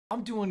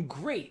I'm doing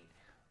great.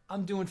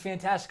 I'm doing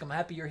fantastic. I'm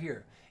happy you're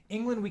here.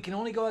 England, we can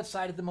only go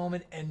outside at the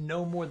moment and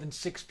no more than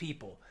 6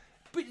 people.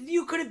 But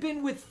you could have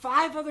been with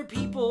 5 other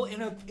people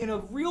in a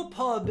real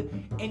pub,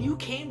 and you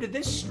came to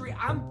this street.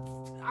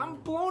 I'm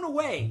blown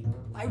away.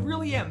 I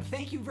really am.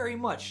 Thank you very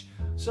much.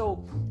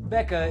 So,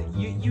 Becca,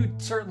 you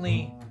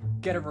certainly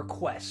get a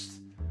request.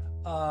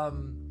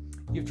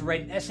 You have to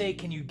write an essay.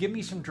 Can you give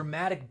me some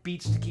dramatic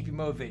beats to keep you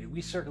motivated?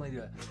 We certainly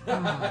do.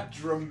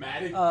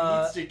 Dramatic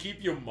beats to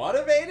keep you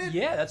motivated?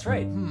 Yeah, that's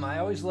right. I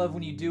always love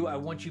when you do. I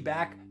want you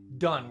back.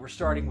 Done. We're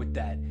starting with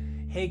that.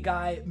 Hey,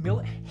 Guy.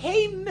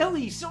 Hey,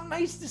 Millie. So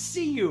nice to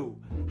see you.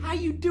 How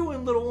you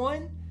doing, little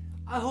one?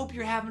 I hope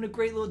you're having a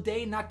great little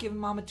day and not giving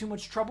Mama too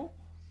much trouble.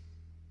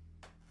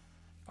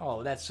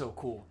 Oh, that's so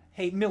cool.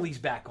 Hey, Millie's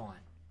back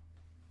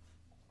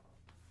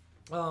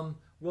on.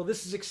 Well,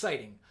 this is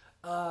exciting.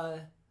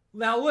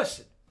 Now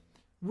listen,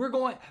 we're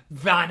going...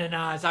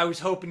 Vananas, I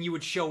was hoping you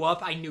would show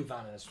up. I knew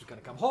Vananas was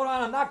going to come. Hold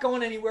on, I'm not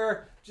going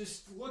anywhere.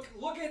 Just look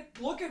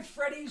at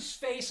Freddy's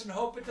face and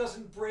hope it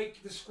doesn't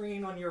break the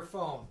screen on your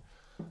phone.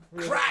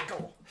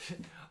 Crackle!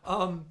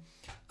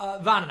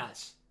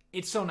 Vananas,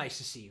 it's so nice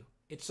to see you.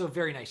 It's so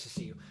very nice to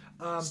see you.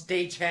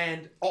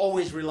 Stagehand,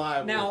 always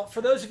reliable. Now,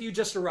 for those of you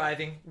just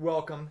arriving,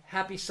 welcome.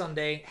 Happy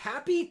Sunday.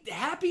 Happy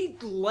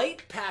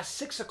light past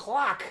 6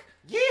 o'clock.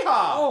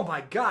 Yeehaw! Oh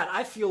my God,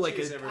 I feel like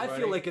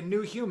a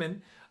new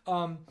human.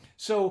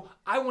 So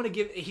I want to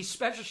give a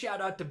special shout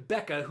out to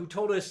Becca, who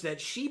told us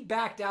that she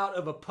backed out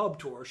of a pub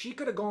tour. She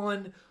could have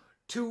gone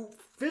to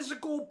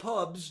physical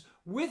pubs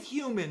with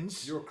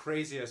humans. You're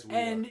crazy as we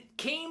and are.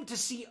 Came to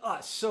see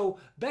us. So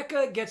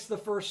Becca gets the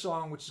first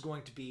song, which is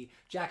going to be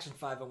Jackson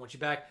 5, I Want You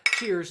Back.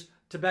 Cheers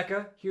to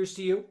Becca. Here's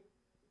to you.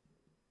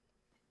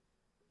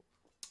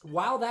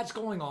 While that's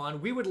going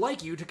on, we would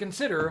like you to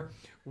consider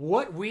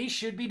what we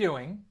should be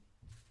doing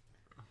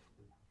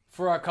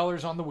for our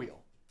colors on the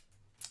wheel.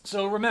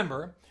 So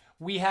remember,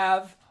 we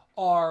have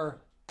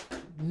our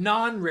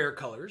non-rare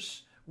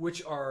colors,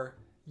 which are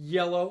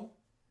yellow,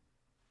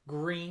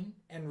 green,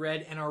 and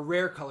red, and our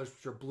rare colors,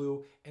 which are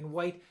blue and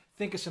white.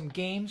 Think of some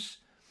games,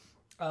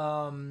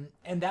 and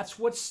that's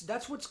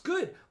what's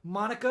good.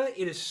 Monica,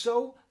 it is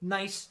so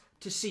nice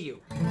to see you.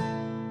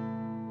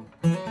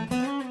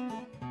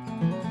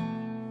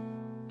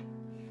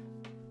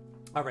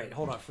 All right,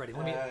 hold on, Freddy.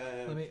 Let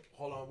me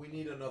hold on. We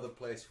need another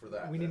place for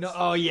that.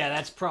 Oh yeah,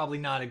 that's probably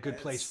not a good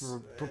place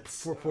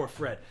for poor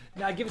Fred.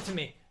 Now give it to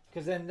me,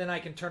 because then I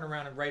can turn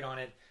around and write on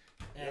it.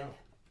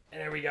 And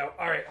there we go.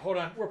 All right, hold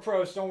on. We're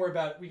pros. Don't worry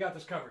about it. We got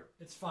this covered.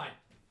 It's fine.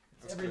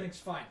 Everything's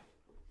fine.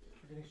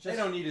 They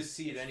don't need to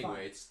see it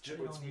anyway. It's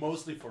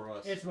mostly for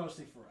us. It's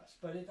mostly for us.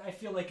 But I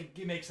feel like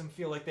it makes them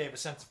feel like they have a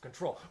sense of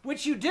control,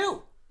 which you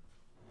do.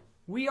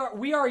 We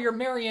are your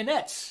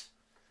marionettes,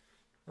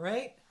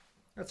 right?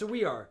 That's what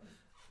we are.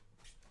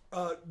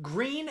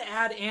 Green,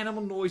 add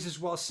animal noises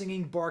while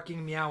singing,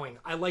 barking, meowing.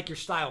 I like your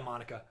style,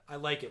 Monica. I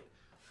like it.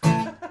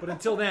 But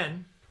until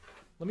then,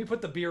 let me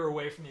put the beer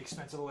away from the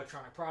expensive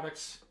electronic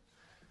products.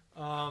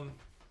 You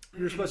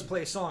were supposed to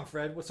play a song,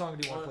 Fred. What song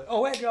do you want to play?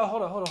 Oh, wait, no,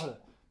 hold on.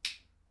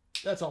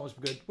 That's almost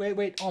good.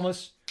 Wait,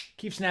 almost.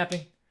 Keep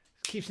snapping.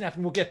 Keep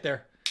snapping. We'll get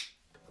there.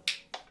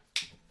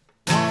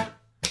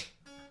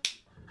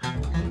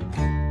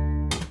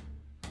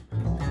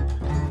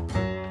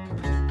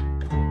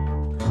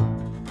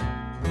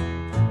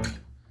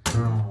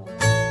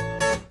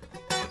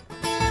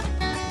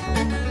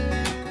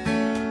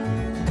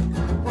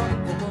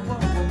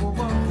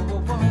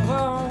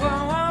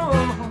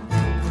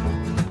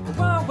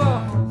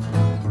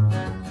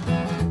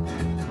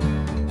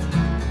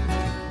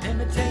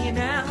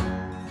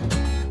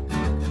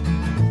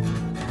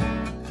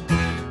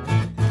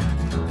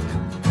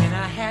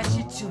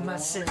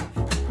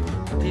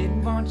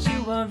 Didn't want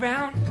you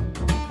around.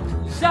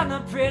 Some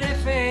of the pretty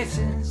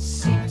faces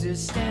seem to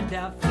stand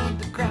out from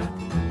the crowd.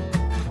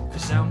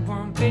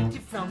 Someone picked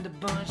you from the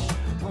bunch.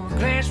 One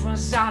glance, one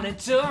solid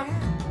tongue.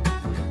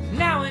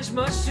 Now it's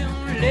much too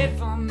late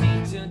for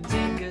me to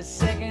take a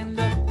second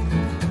look.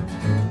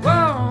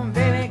 Whoa,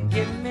 baby,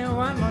 give me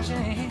one more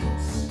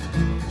chance.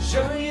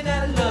 Show you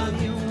that I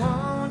love you.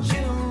 Won't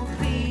you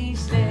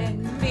please let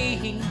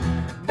me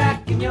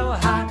back in your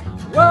heart?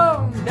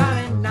 Whoa,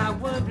 darling, I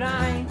was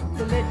blind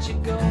to let you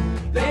go,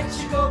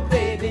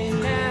 baby.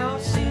 Now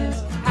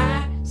since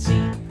I see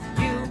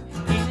you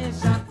in the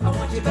sun, I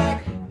want you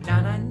back,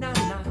 na na na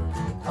na.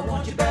 I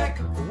want you back,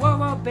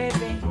 whoa,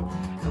 baby.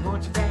 I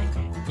want you back,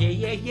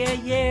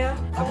 yeah.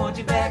 I want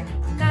you back,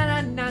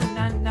 na na na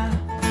na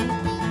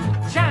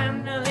na.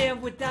 Trying to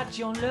live without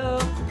your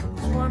love,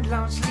 it's one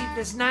long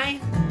sleepless night.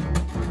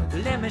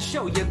 Let me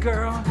show you,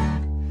 girl,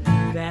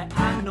 that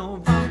I know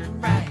wrong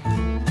and right.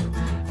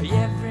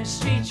 Every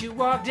street you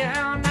walk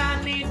down,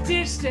 I leave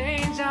tear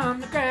stains on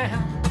the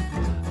ground.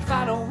 If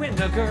I don't win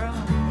the girl,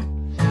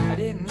 I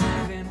didn't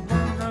even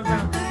want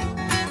around.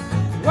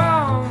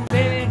 Whoa,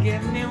 baby,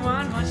 give me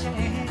one more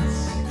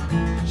chance.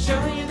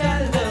 Show you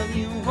that I love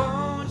you.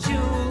 Won't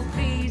you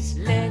please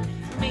let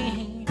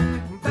me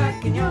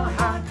back in your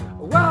heart?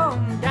 Whoa,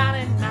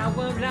 darling, I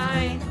was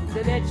blind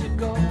to let you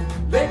go,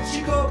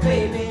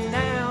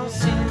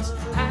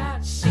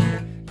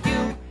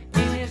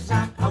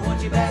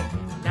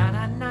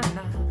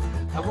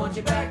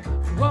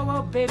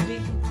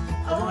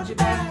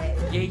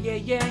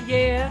 yeah,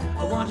 yeah.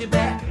 I want you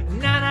back.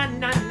 Na na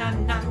na na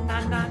na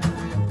na na.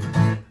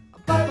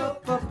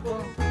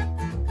 Ba-ba-ba-ba.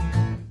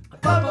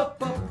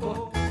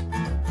 Ba-ba-ba-ba.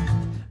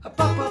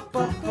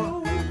 Ba-ba-ba-ba.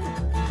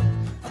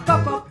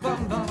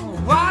 Ba-ba-ba-ba.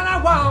 What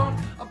I want.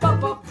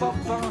 Ba-ba-ba-ba.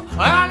 All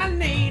I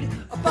need.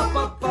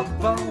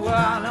 Ba-ba-ba-ba. What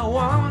I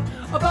want.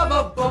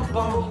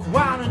 Ba-ba-ba-ba.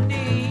 What I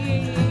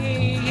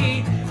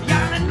need.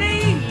 All I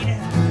need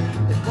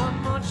is one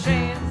more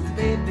chance,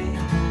 baby.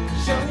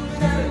 Show me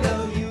that I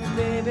love you,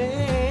 baby.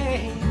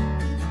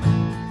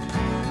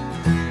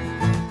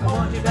 I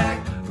want you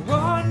back.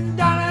 $1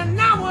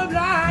 now I'm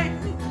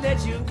blind.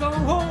 Let you go.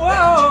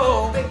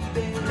 Whoa,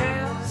 baby.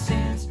 Now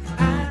since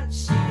I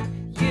see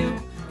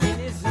you in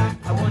this life,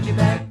 I want you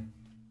back.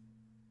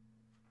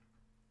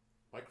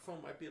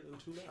 Microphone might be a little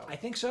too loud. I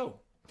think so.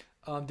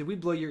 Did we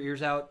blow your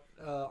ears out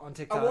on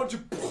TikTok? I want you.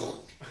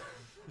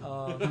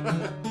 I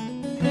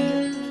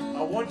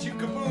want you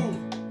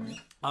kaboom.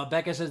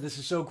 Becca says, this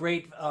is so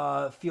great.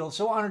 Feel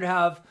so honored to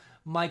have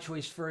my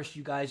choice first.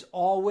 You guys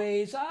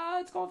always,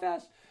 it's going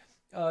fast.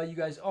 You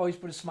guys always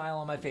put a smile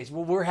on my face.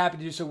 Well, we're happy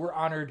to do so. We're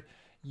honored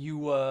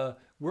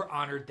we're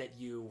honored that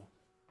you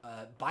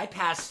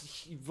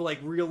bypass like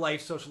real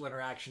life social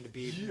interaction to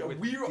be. Yeah, with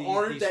we're these,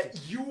 honored these that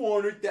you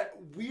honored that.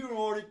 We're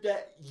honored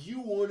that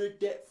you honored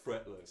that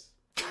fretless.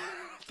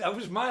 That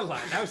was my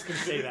line. I was going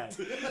to say that.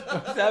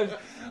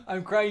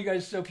 I'm crying. You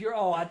guys are so pure.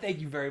 Oh, I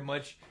thank you very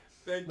much.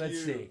 Thank you.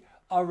 Let's see.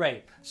 All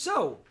right.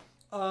 So,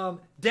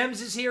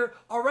 Dems is here.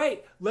 All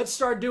right. Let's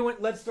start doing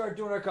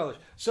our colors.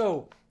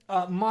 So,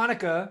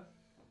 Monica,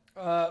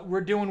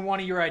 we're doing one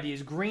of your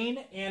ideas. Green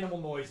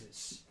animal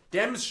noises.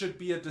 Dems should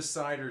be a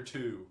decider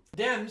too.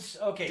 Dems.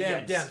 Okay.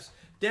 Dems. Yeah, Dems.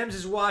 Dems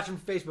is watching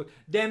from Facebook.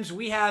 Dems,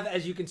 we have,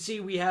 as you can see,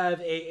 we have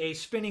a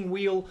spinning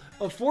wheel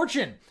of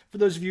fortune. For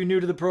those of you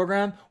new to the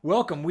program,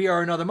 welcome. We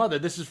are Another Mother.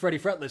 This is Freddy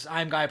Fretless.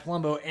 I'm Guy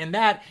Palumbo, and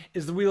that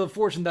is the wheel of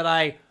fortune that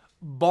I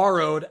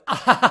borrowed.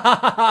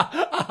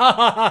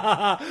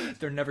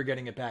 They're never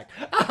getting it back.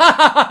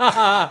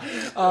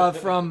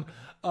 From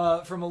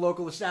a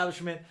local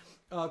establishment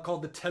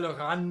called the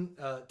Tellerrand.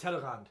 I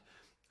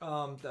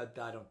don't think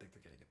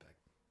they're getting it back.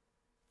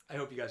 I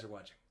hope you guys are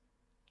watching.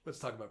 Let's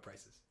talk about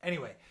prices.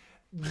 Anyway.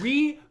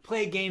 We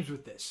play games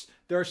with this.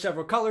 There are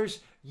several colors.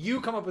 You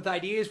come up with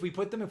ideas. We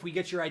put them. If we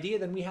get your idea,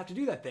 then we have to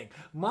do that thing.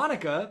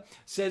 Monica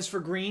says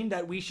for green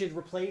that we should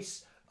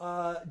replace,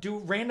 do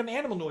random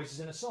animal noises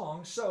in a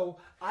song. So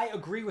I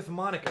agree with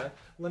Monica.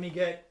 Let me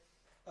get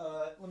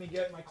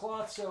my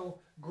cloth. So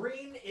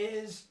green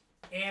is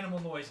animal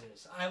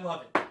noises. I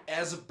love it.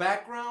 As a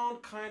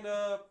background kind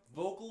of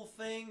vocal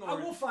thing? Or...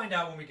 We'll find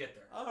out when we get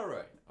there. All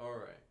right.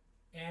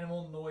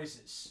 Animal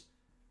noises.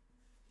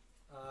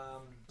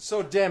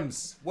 So,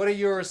 Dems, what are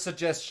your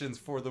suggestions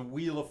for the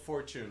Wheel of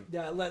Fortune?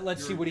 Yeah,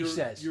 let's see what he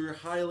says. You're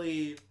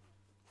highly...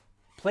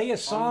 Play a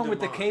song with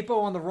the capo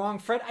on the wrong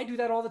fret. I do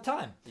that all the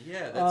time.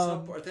 Yeah, that's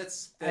not part...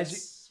 That's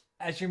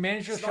as your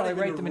manager, shall I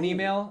write them an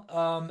email?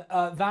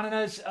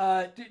 Vananas,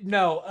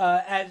 no.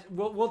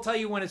 We'll tell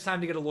you when it's time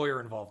to get a lawyer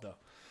involved,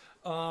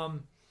 though.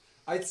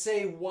 I'd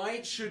say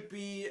White should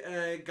be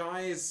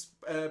guys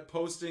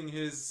posting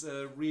his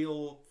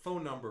real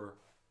phone number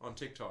on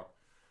TikTok.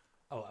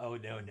 Oh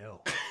no. No.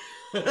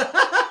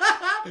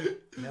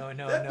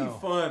 That'd be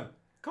fun.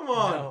 Come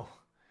on. No.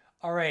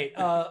 All right.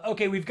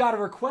 Okay, we've got a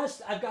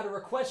request. I've got a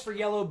request for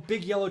yellow,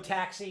 big yellow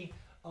taxi.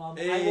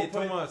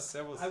 Thomas.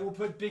 I will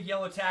put big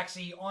yellow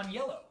taxi on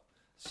yellow.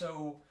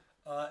 So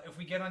if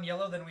we get on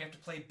yellow, then we have to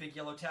play big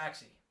yellow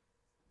taxi.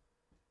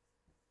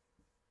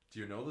 Do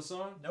you know the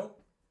song? Nope.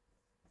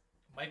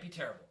 Might be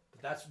terrible.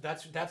 But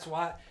that's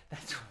why.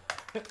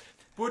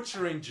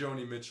 Butchering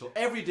Joni Mitchell.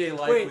 Everyday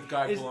life with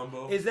Guy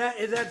Palumbo. Is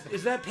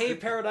that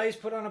Paved Paradise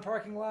put up a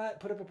parking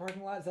lot?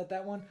 Is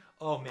that one?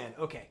 Oh man.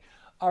 Okay.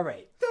 All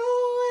right. Though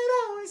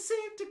it always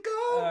seemed to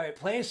go. All right.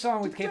 Play a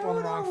song with capo on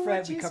the wrong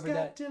fret. We covered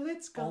that. Till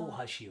it's gone. Oh,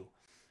 hush you.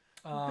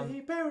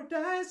 Paved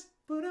Paradise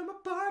put up a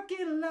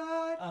parking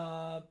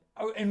lot.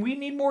 And we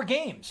need more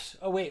games.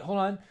 Oh wait, hold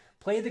on.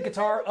 Play the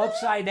guitar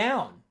upside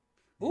down.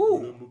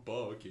 Ooh.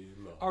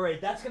 All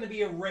right. That's gonna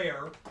be a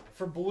rare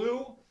for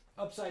blue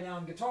upside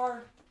down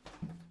guitar.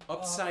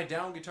 Upside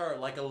down guitar,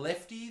 like a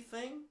lefty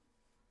thing?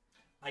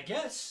 I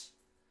guess.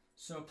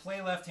 So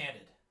play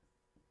left-handed.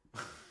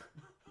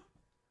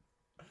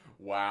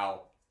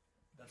 Wow.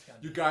 That's kind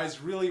of you guys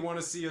really want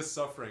to see us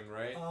suffering,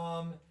 right?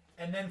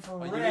 And then for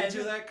Are red, you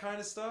into that kind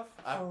of stuff?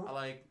 I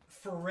like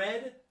for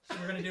red. So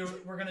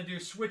we're gonna do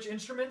switch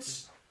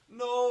instruments.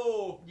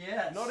 No.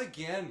 Yes. Not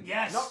again.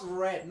 Yes. Not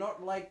red.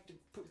 Not like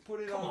put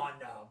it on. Come on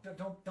now.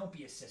 Don't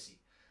be a sissy.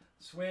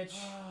 Switch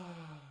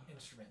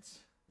instruments.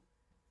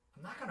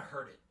 I'm not gonna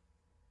hurt it.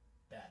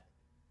 Bad.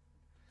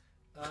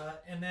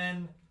 And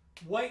then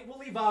white. We'll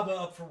leave Abba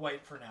up for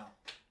white for now.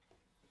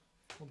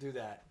 We'll do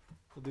that.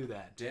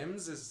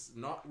 Dems is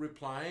not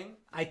replying.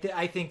 I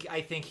think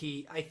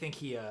he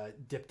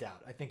dipped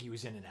out. I think he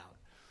was in and out.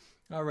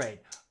 All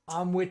right.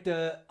 I'm with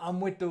that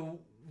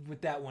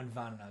one,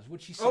 Vananas.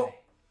 What'd she say? Oh,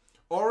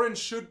 orange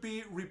should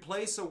be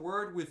replace a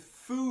word with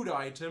food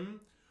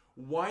item.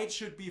 White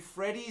should be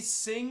Freddy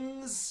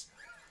sings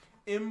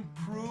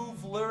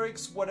improve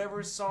lyrics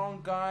whatever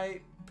song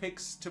Guy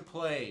picks to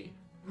play.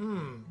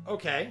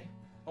 Okay.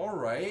 All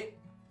right.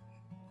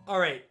 All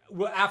right.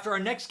 Well, after our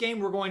next game,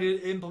 we're going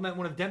to implement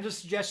one of Dem's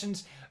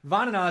suggestions.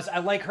 Vanana's, I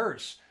like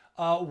hers.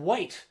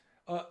 White.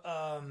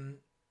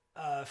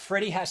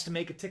 Freddy has to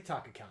make a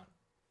TikTok account.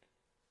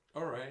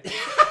 All right.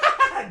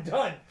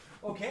 Done.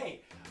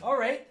 Okay. All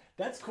right.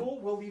 That's cool.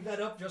 We'll leave that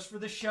up just for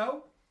the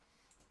show.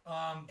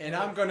 And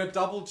I'm gonna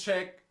double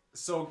check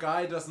so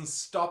Guy doesn't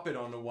stop it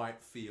on the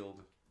white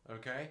field.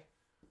 Okay.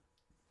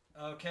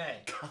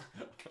 Okay.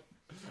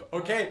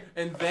 Okay.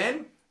 And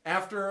then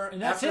after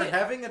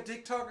having a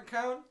TikTok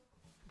account,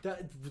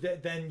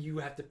 then you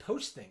have to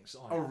post things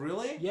on. Oh,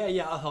 really?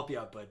 Yeah. I'll help you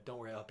out, bud. Don't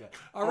worry. I'll help you out.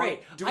 All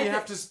right. Do we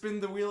have to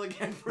spin the wheel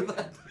again for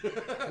that?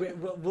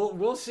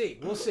 We'll see.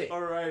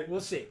 All right.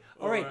 We'll see.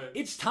 All right.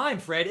 It's time,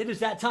 Fred. It is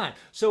that time.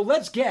 So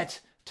let's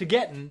get to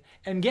getting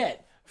and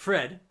get.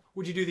 Fred,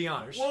 would you do the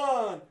honors?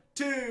 1,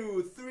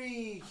 2,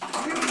 3,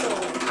 here we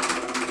go.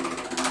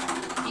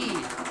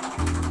 E.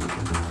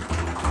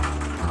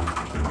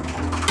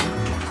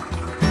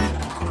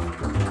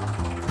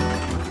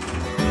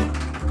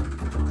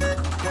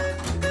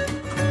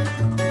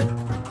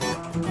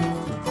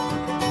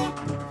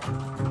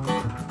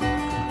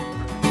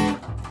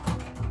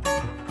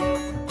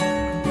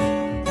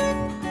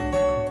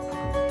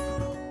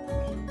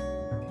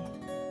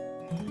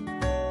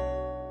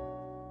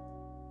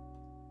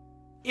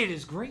 It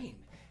is green.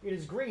 It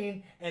is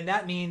green, and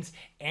that means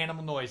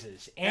animal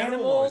noises.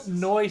 Animal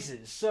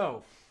noises.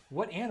 So,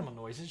 what animal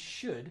noises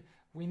should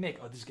we make?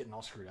 Oh, this is getting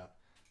all screwed up.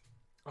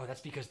 Oh,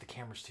 that's because the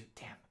camera's too...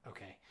 Damn.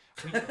 Okay.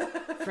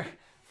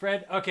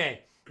 Fred,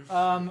 okay.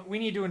 We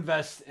need to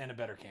invest in a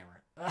better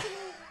camera.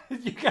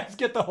 You guys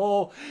get the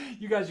whole...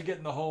 You guys are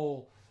getting the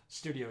whole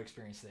studio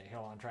experience today.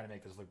 Hold on, I'm trying to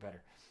make this look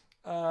better.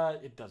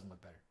 It doesn't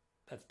look better.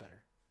 That's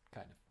better.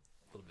 Kind of.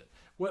 A little bit.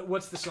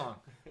 What's the song?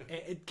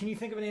 Can you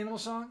think of an animal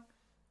song?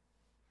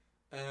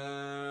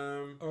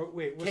 Or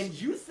wait, can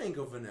you think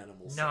of an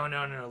animal song?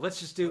 No.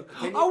 Let's just do.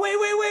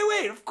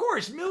 Wait! Of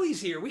course,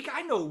 Millie's here.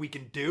 I know what we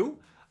can do.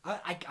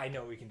 I know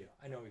what we can do.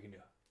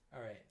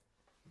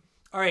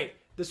 All right.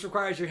 This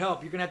requires your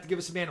help. You're gonna have to give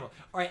us some animal.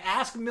 All right.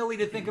 Ask Millie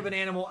to think of an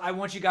animal. I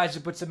want you guys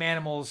to put some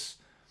animals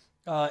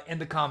in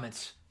the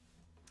comments.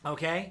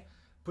 Okay.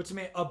 Put some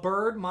a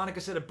bird.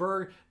 Monica said a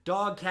bird.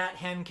 Dog, cat,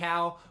 hen,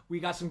 cow. We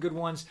got some good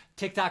ones.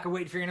 TikTok are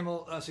waiting for your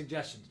animal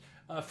suggestions.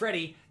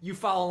 Freddy, you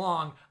follow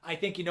along. I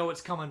think you know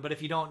what's coming, but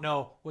if you don't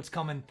know what's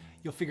coming,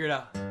 you'll figure it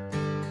out.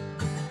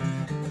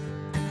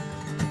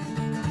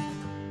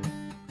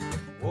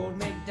 Old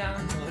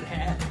MacDonald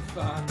had a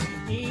farm,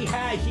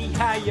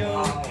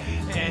 E-I-E-I-O.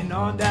 And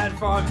on that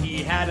farm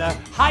he had a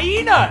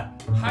hyena.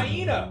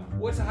 Hyena.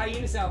 What's a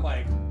hyena sound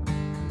like?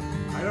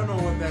 I don't know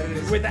what that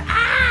is. With a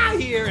ah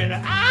here and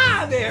a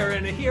ah there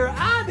and a here,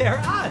 ah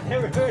there, ah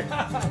there.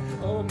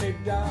 Old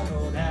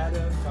MacDonald had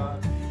a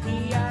farm,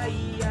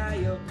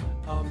 E-I-E-I-O.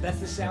 That's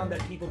the sound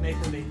that people make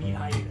when they meet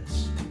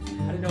hyenas.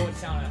 I don't know what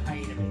sound a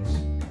hyena makes.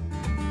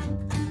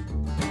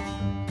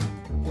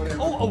 Whatever.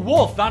 Oh, a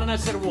wolf. Donna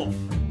said a wolf.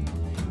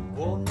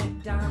 Old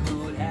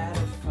MacDonald had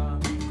a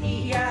farm,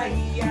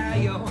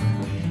 E-I-E-I-O.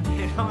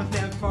 And on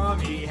that farm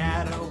he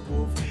had a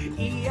wolf,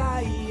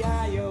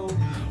 E-I-E-I-O.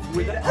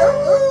 With a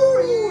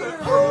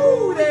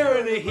ooh there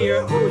and a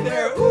here, ooh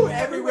there, ooh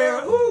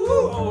everywhere,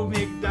 ooh. Old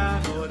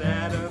MacDonald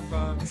had a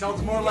farm.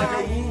 Sounds more like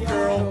a woo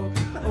girl.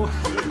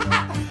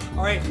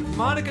 All right,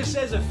 Monica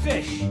says a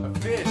fish. A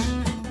fish.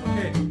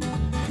 Okay.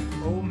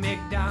 Old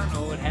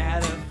MacDonald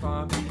had a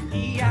farm,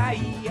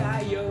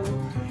 E-I-E-I-O.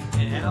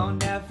 And on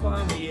that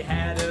farm he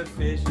had a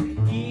fish,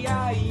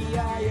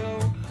 E-I-E-I-O.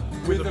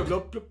 With a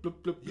blub, blub,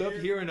 blub, blub, blub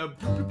here and a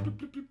blub, blub,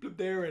 blub, blub, blub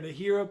there and a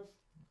here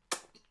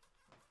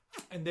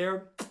and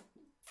there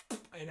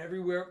and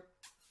everywhere.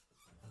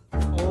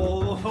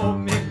 Old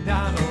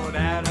MacDonald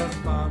had a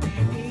farm,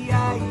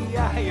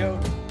 E-I-E-I-O.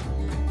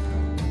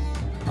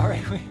 All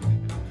right,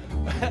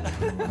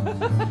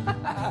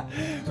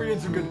 we're getting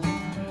some good.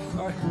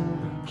 All right,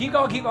 keep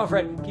going,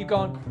 Fred. Keep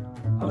going.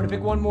 I'm gonna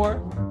pick one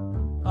more.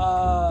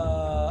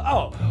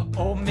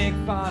 Old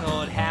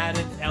MacDonald had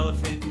an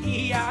elephant,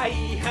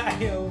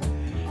 E-I-E-I-O.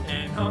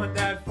 And on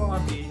that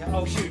farm he,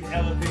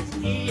 elephants,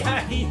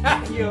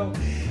 E-I-E-I-O.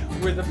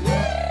 With a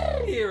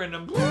here and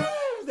a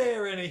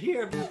there and a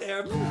here,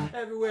 there,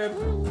 everywhere.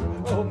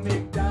 Old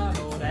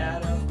MacDonald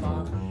had a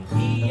farm,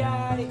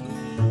 E-I-E-I-O.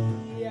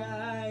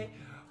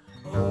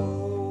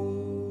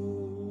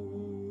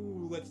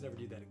 Let's never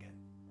do that again.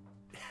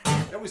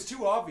 That was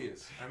too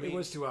obvious. I mean, it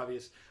was too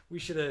obvious. We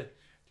should have.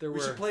 We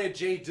should play a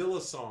Jay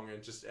Dilla song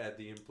and just add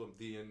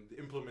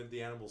implement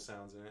the animal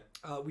sounds in it.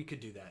 We could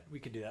do that.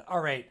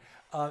 All right.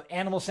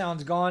 Animal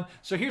sounds gone.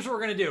 So here's what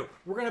we're gonna do.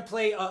 We're gonna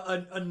play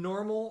a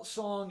normal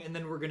song and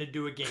then we're gonna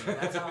do a game.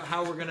 That's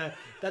how we're gonna.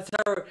 That's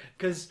how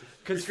because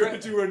we're gonna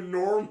do a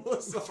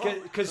normal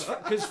song. Because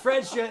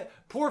Fred's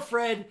poor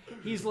Fred.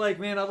 He's like,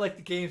 man, I like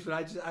the games, but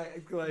I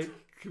like.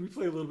 Can we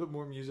play a little bit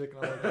more music?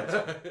 And all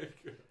that?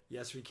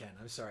 Yes, we can.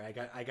 I'm sorry.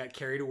 I got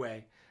carried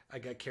away.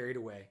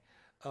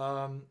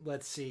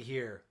 Let's see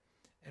here.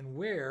 And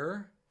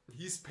where...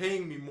 He's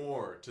paying me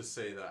more to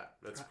say that.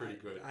 That's pretty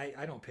good.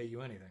 I don't pay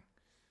you anything.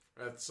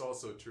 That's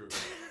also true.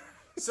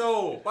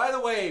 So, by the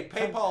way,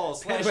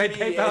 PayPal / me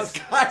PayPal is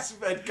guys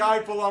at Guy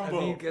Palumbo. I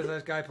mean, because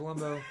as Guy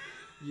Palumbo,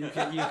 you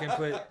can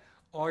put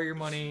all your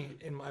money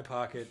in my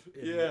pocket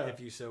if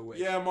you so wish.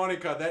 Yeah,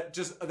 Monica,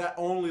 that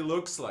only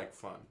looks like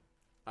fun.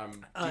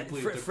 I'm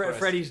deeply depressed.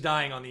 Freddy's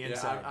dying on the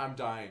inside. Yeah, I'm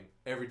dying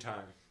every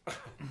time.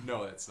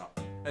 No, that's not.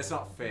 That's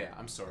not fair.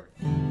 I'm sorry.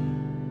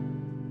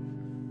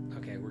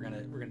 Okay, we're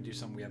gonna do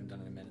something we haven't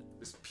done in a minute.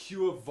 There's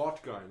pure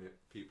vodka in it,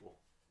 people.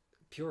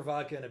 Pure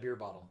vodka in a beer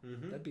bottle.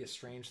 Mm-hmm. That'd be a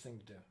strange thing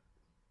to do.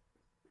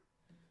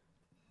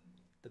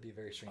 That'd be a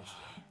very strange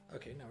thing.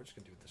 Okay, now we're just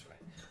gonna do it this way.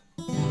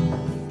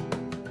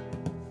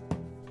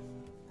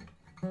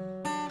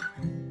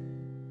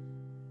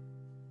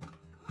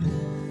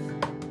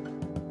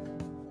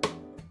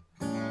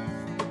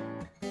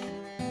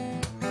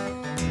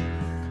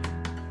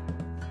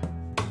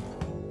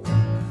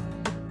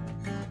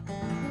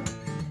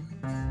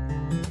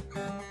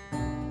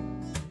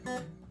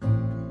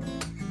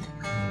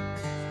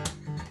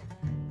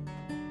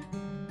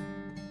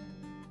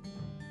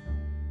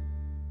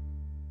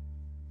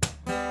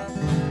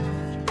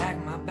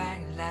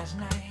 Last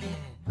night,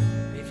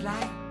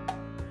 reflight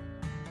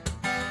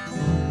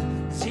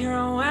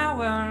 0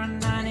 hour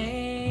 9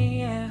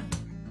 a.m.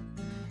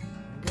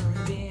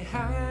 Gonna be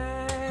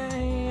high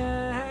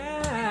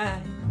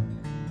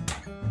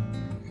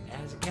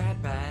as a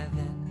cat by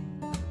then.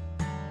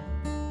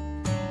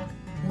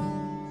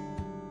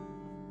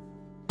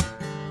 I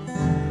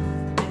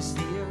miss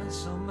the earth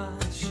so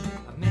much,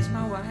 I miss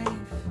my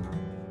wife.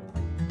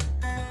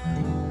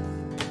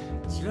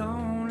 It's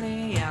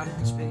lonely out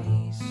in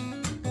space.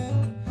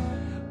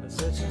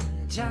 Such a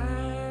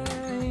time,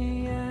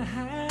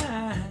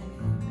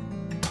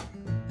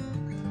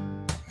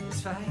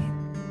 it's fine.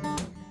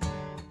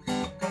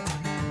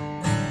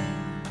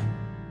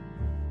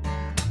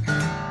 I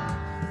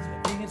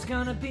think it's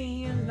gonna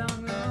be a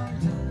long, long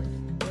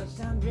time. But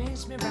time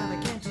brings me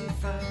round again to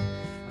find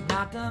I'm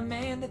not the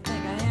man that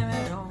think I am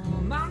at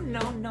home. Oh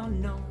no, no,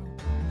 no,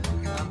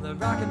 I'm the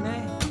rocket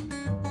man.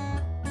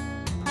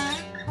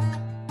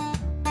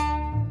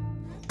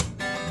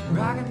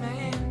 Rocket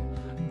man.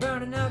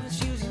 Burning up his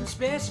shoes in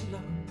space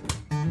alone.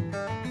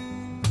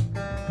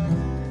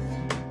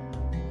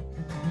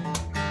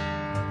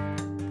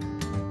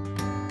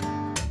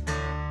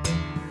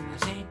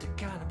 This ain't the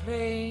kind of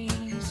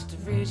place to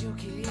raise your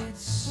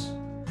kids.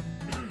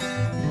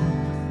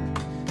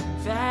 In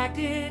fact,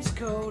 it's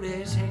cold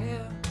as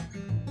hell.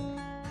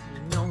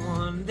 No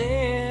one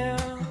there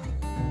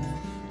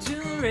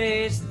to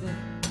raise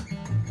them.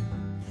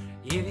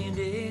 If you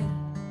did,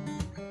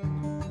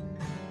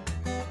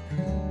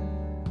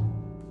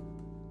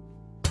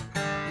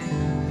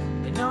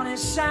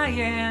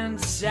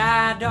 science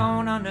I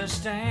don't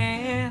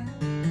understand.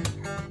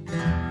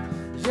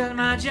 Just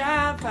my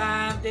job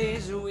 5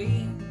 days a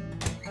week.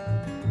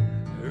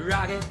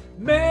 Rocket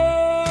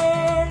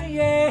man,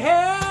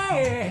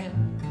 yeah.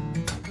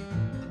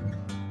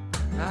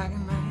 Rocket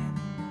man.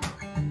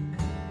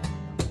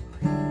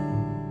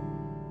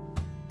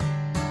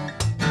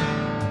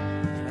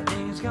 And I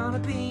think it's gonna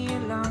be a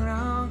long,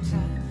 long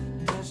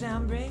time.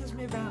 Touchdown brings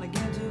me round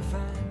again to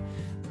find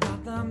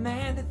not the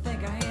man that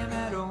think I am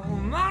at home.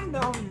 Oh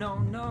no, no,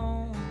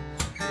 no,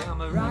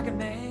 I'm a rocket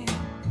man.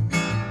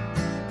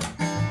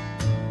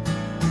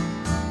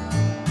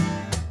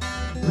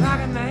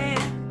 Rocket man,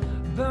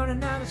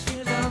 burning out his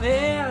fields of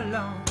hell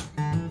alone.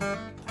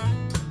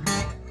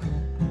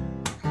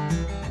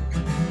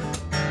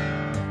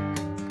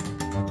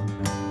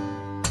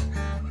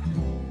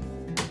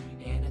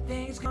 And I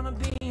think it's gonna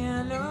be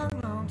a long,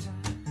 long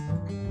time.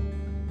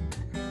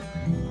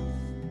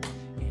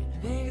 And I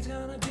think it's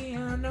gonna be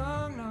a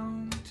long,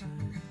 long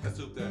time. Let's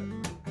hope that.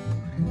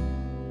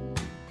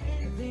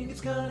 I think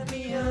it's gonna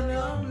be a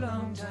long,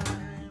 long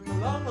time. A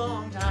long,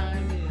 long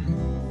time,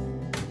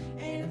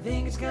 yeah. And I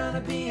think it's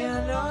gonna be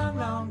a long,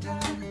 long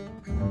time.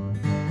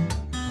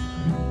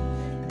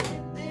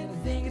 And I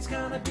think it's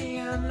gonna be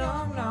a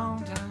long,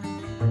 long time.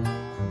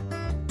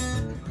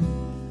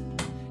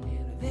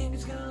 And I think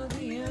it's gonna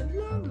be a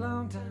long,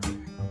 long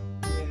time.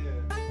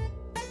 Yeah.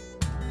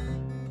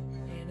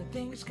 And I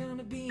think it's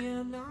gonna be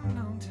a long,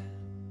 long time.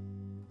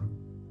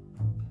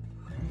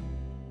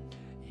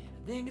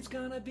 I think it's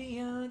gonna be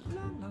a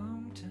long,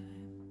 long time.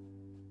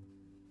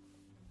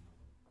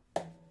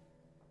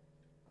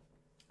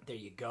 There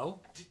you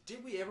go.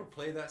 Did we ever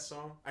play that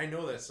song? I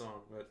know that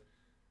song, but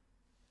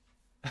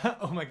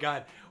Oh my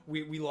God,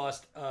 we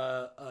lost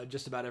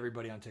just about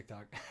everybody on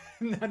TikTok.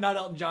 Not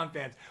Elton John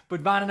fans,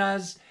 but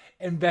Vananaz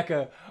and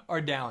Becca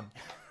are down.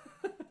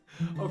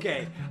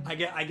 Okay, I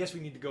guess we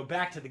need to go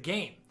back to the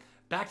game.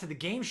 Back to the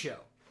game show.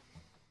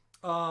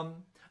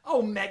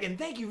 Oh, Megan,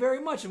 thank you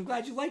very much. I'm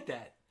glad you liked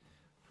that.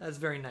 That's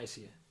very nice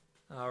of you.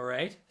 All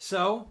right,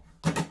 so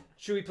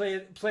should we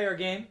play our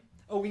game?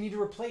 Oh, we need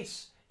to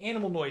replace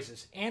animal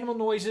noises. Animal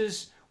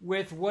noises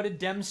with, what did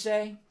Dems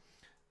say?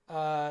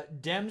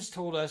 Dems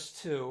told us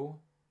to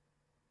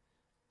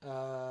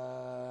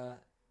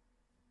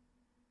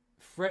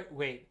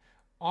Wait.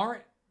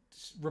 Aren't...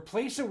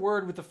 Replace a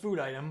word with a food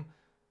item.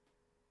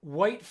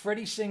 White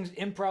Freddy sings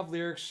improv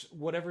lyrics,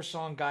 whatever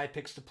song Guy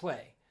picks to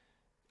play.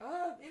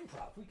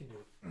 Improv. We can do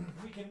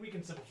it. We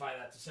can simplify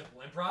that to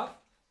simple improv.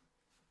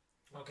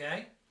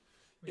 Okay.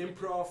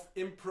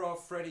 Improv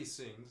Freddy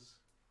sings.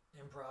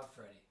 Improv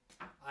Freddy.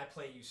 I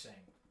play, you sing.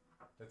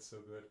 That's so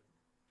good.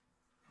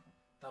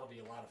 That'll be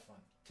a lot of fun.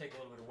 Take a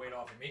little bit of weight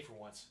off of me for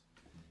once.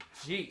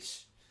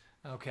 Jeez.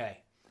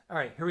 Okay. All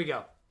right, here we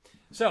go.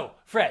 So,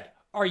 Fred,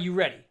 are you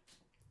ready?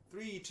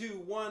 3,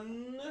 2,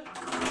 1.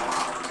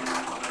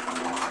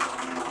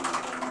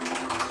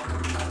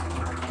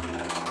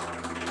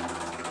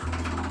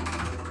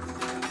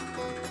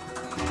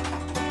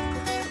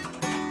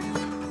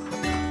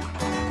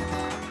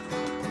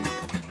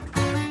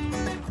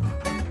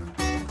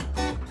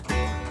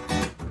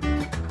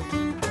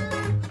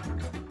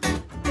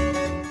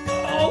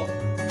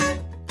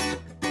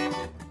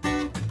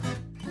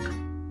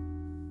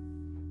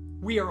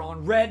 We are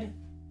on red,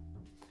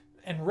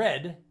 and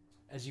red,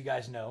 as you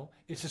guys know,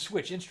 is to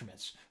switch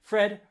instruments.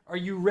 Fred, are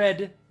you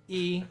ready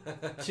to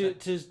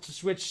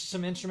switch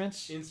some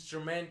instruments?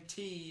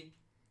 Instrumenti.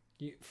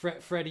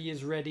 Freddy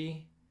is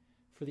ready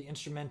for the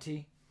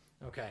instrumenti.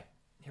 Okay,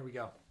 here we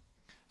go.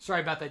 Sorry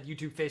about that,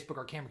 YouTube, Facebook.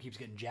 Our camera keeps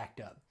getting jacked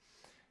up.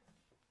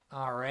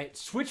 All right,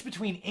 switch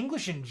between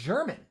English and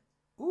German.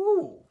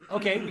 Ooh,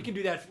 okay, we can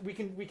do that. We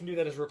can do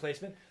that as a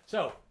replacement.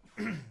 So,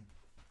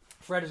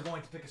 Fred is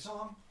going to pick a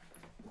song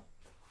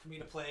for me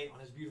to play on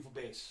his beautiful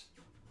bass.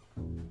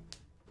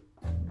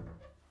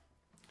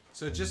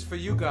 So just for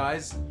you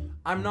guys,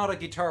 I'm not a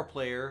guitar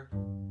player,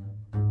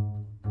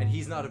 and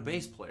he's not a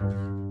bass player.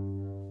 I'm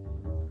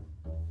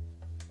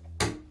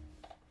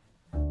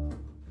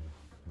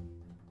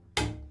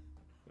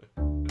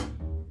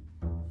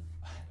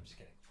just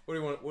kidding. What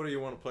do you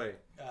want to play?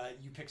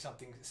 You pick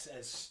something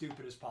as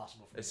stupid as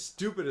possible. For As me.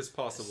 stupid as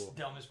possible. As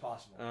dumb as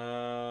possible.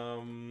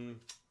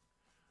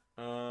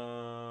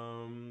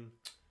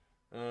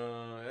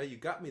 You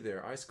got me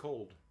there. Ice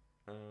cold.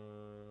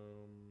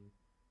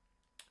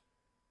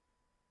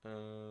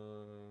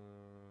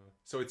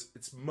 So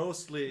it's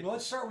mostly. Well,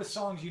 let's start with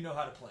songs you know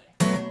how to play.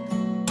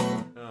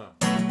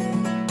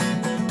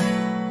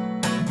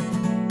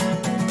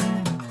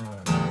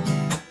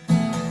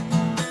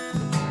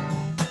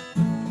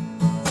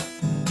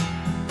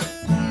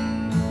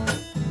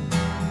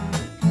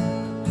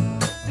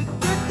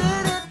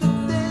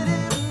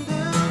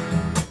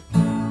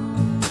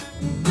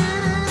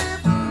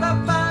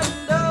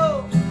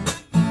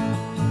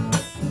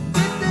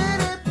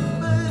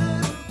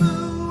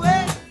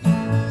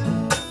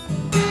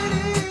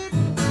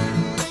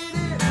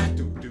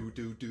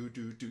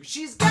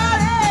 She's got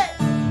it!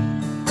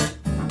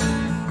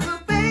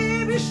 Well,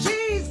 baby,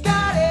 she's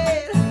got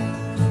it!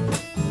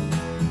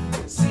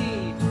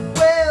 See,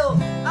 well,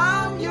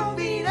 I'm your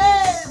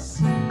Venus,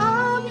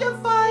 I'm your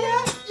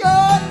fire,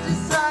 your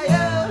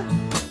desire.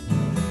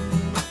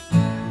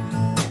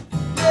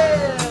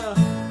 Yeah!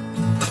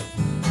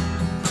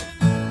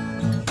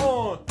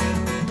 On!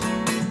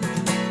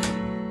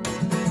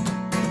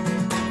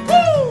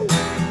 Woo!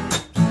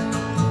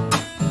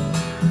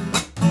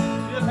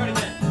 Do that part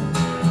again.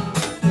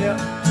 Yeah.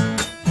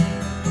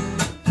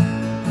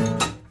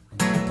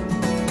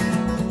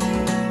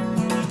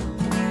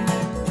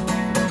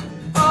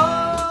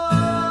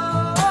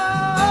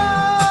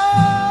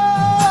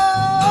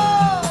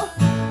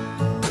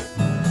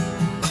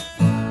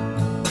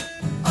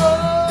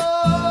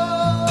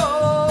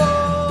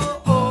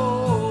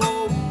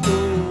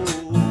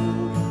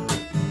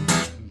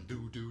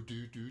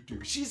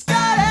 She's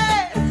got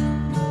it!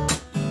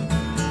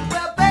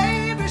 Well,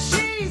 baby,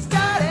 she's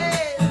got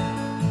it!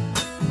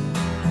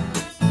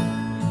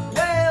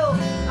 Well,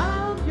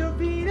 I'm your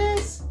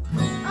Venus,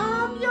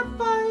 I'm your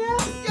fire,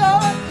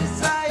 your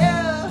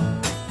desire.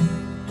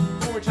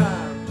 One more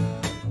time.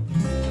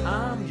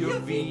 I'm your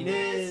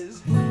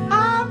Venus,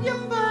 I'm your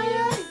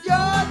fire,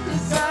 your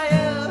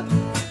desire.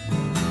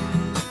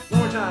 One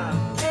more time.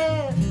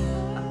 And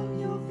I'm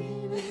your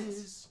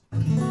Venus,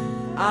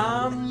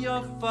 I'm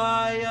your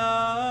fire,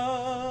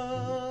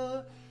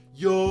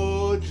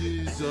 your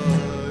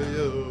desire.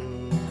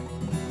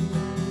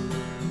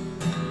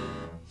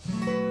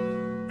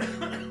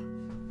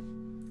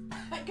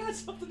 I got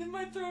something in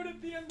my throat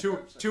at the end.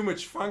 Too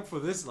much funk for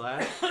this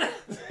lad.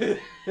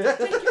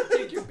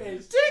 Take your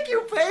bass. Take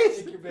your bass.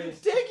 Take your bass.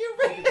 Take your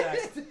Take it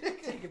bass.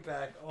 back. Take it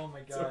back. Oh my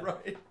It's god.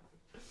 alright.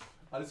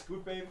 Alles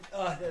gut, babe.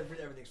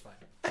 Everything's fine.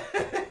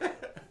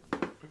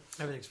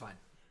 Everything's fine.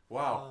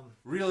 Wow.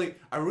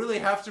 I really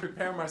have to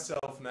prepare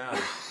myself now.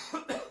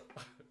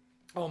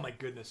 Oh my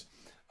goodness.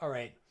 All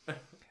right.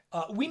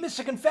 We missed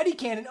a confetti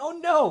cannon. Oh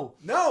no.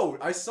 No,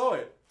 I saw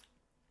it.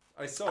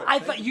 I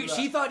Thank thought you for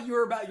she that. thought you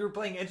were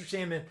playing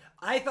entertainment.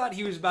 I thought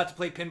he was about to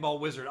play Pinball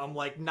Wizard. I'm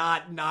like,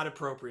 not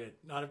appropriate.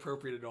 Not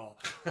appropriate at all.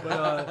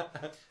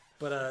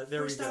 But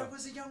there First we go. I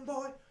was a young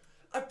boy.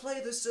 I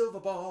played the silver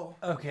ball.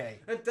 Okay.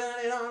 And done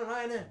it on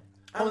right now.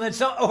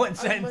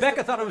 And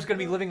Becca thought I was going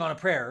to be living on a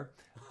prayer.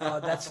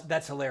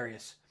 That's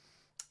hilarious.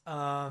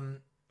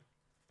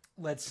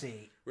 Let's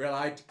see. Well,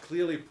 I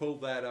clearly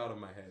pulled that out of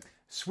my head.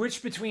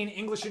 Switch between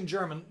English and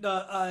German.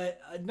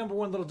 Number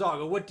one little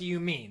dog. What do you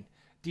mean?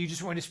 Do you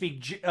just want me to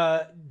speak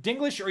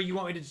Dinglish, or you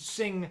want me to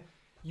sing?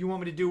 You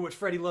want me to do what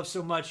Freddy loves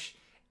so much,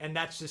 and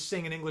that's just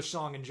sing an English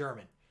song in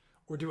German,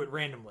 or do it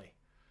randomly?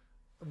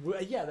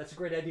 Yeah, that's a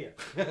great idea.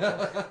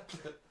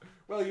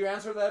 Well, you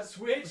answer that.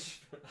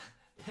 Switch.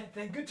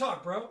 Good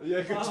talk, bro.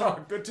 Yeah, good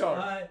talk. Good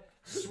talk.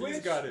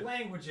 Switch got it.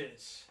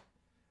 languages.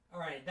 All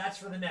right, that's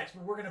for the next.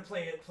 But we're gonna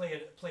play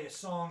a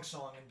song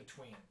in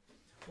between.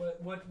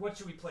 What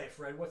should we play,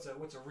 Fred? What's a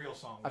real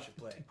song we should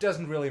play? It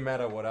doesn't really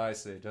matter what I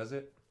say, does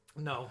it?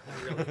 No,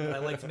 not really. But I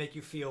like to make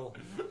you feel.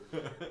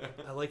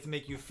 I like to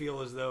make you feel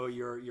as though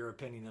your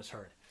opinion is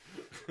heard.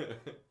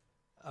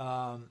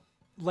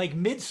 Like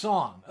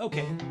mid-song.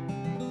 Okay.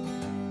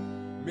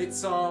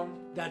 Mid-song.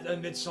 That a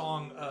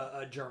mid-song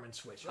German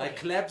switch. Okay. I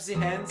clap the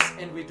hands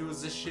and we do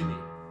the shimmy.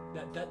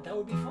 That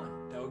would be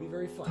fun. That would be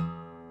very fun.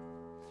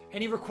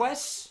 Any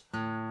requests?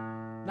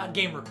 Not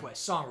game requests,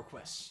 song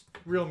requests.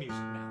 Real music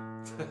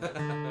now.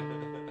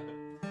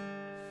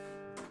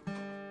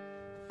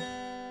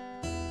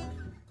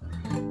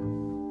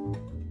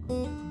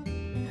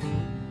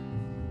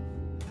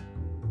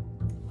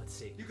 Let's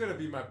see. You're gonna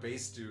be my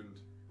bass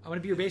student. I want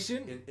to be your bass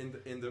student?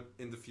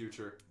 In the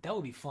future. That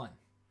would be fun.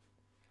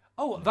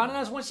 Oh,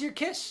 Vanana's wants to hear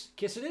Kiss.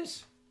 Kiss it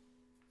is.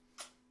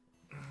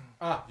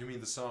 Ah, you mean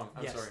the song.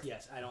 I'm yes, sorry.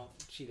 Yes, I don't.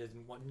 She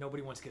doesn't want.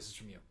 Nobody wants kisses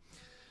from you,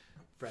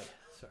 Fred.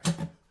 Sorry,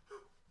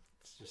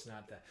 it's just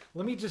not that.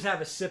 Let me just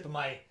have a sip of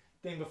my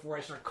thing before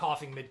I start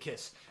coughing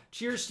mid-kiss.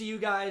 Cheers to you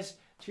guys.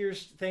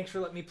 Cheers. Thanks for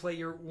letting me play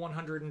your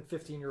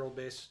 115-year-old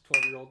bass.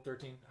 12-year-old,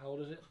 13. How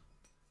old is it?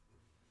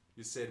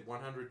 You said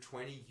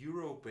 120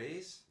 euro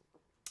bass.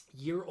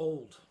 Year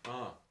old.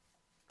 Ah.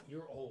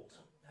 You're old.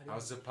 I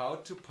was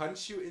about to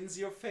punch you in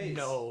your face.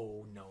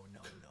 No. We won't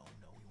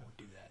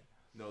do that.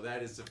 No,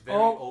 that is a very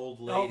old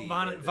lady.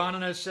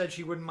 Vanana said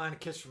she wouldn't mind a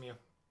kiss from you.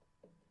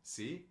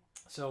 See?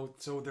 So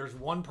there's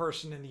one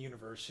person in the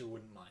universe who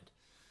wouldn't mind.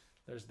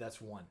 That's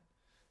one.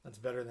 That's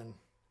better than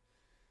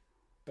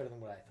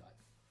what I thought.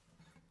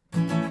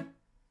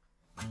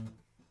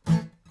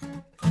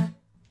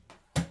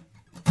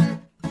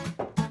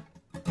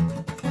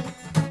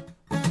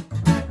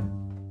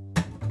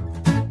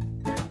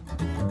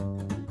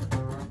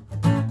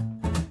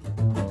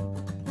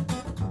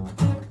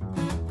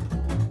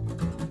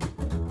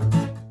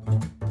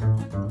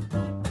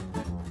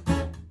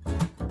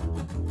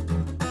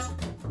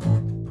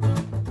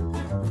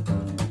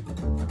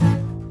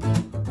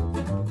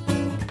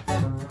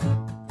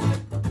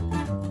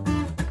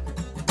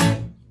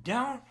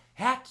 Don't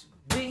have to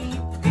be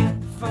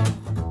beautiful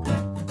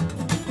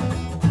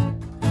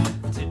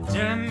to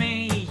turn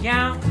me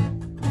out.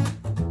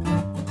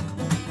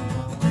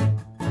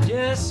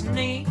 Just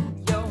need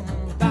your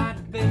body,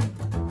 babe,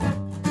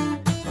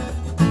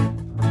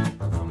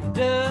 from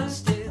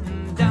dusk till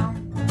dawn.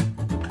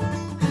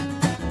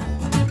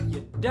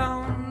 You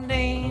don't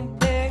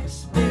need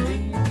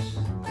experience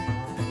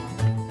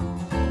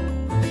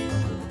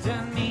to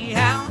turn me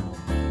out.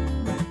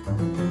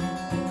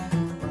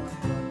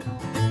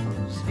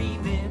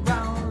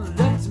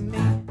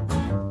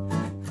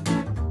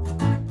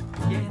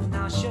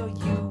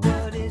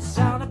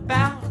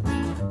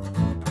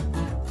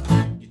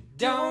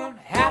 Don't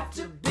have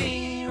to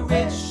be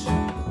rich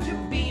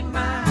to be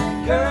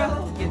my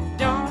girl. You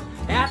don't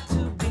have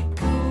to be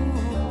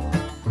cool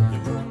to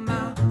rule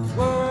my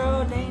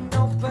world. Ain't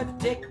no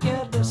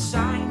particular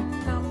sign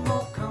I'm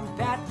more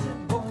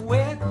compatible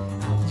with. I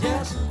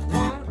just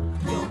want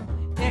your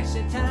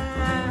extra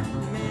time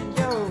and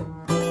your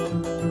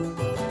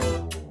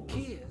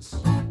kiss.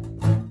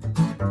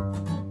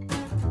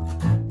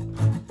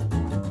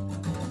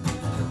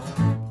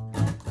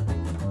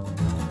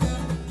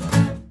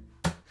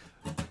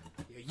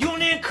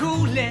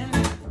 Cooling,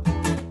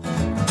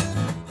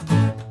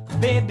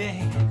 baby,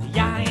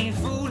 I ain't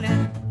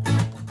fooling.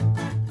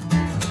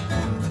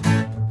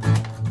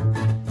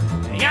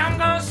 I'm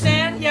gonna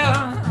send you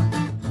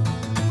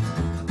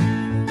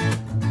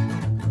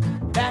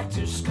back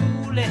to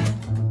schooling.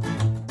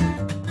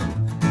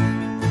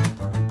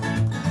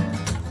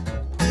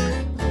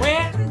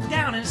 When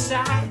down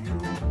inside,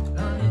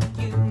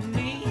 you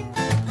need,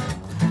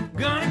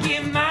 gonna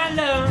give my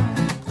love.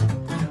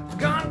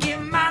 Gonna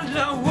give my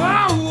love,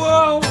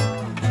 whoa.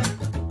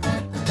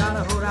 Got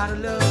a whole lot of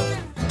love.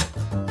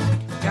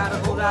 Got a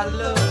whole lot of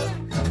love.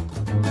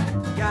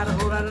 Got a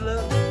whole lot of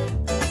love.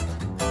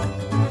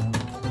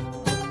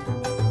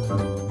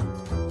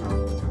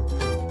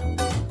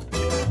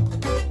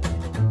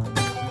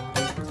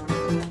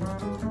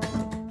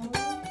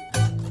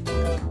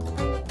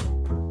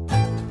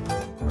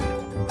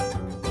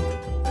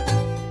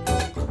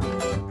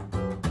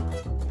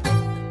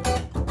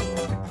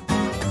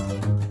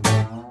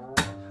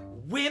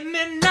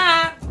 Women,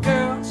 not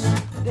girls,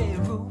 they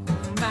rule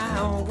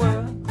my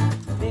world.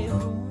 They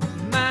rule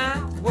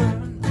my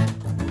world.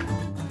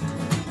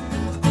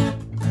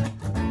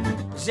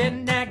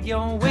 Said that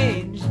your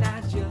wage,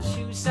 not your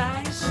shoe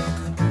size.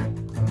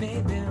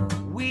 Maybe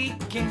we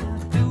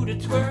can do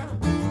to twirl.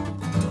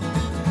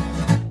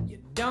 You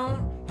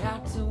don't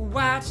have to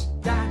watch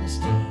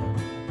Dynasty.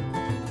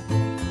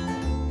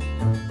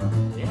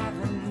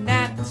 Having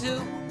that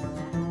too.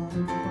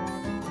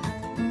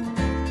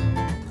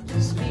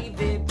 Just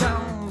leave it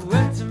all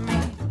up to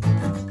me.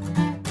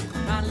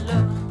 My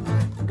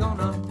love,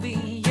 gonna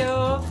be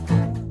your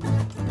fool.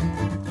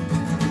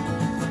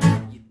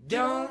 You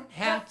don't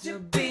have to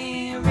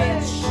be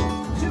rich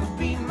to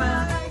be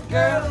my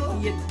girl.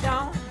 You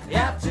don't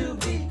have to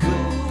be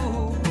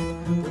cool.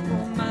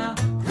 For my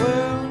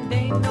world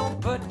ain't no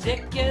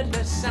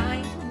particular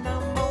sign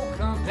I'm more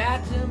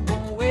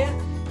compatible with.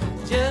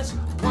 I just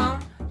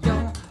want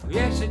your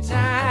extra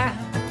time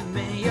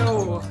and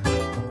your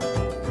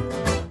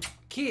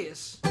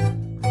kiss.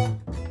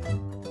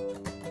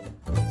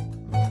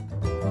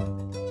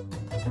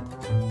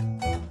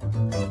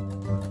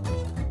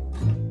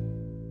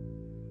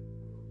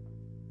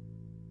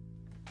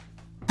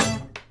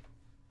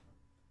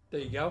 There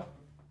you go.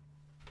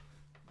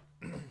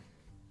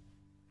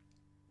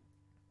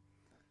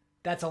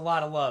 That's a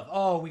lot of love.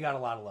 Oh, we got a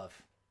lot of love.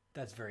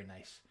 That's very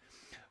nice.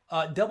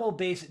 Double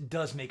bass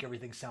does make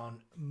everything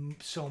sound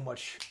so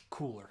much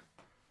cooler.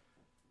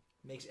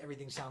 Makes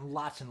everything sound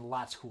lots and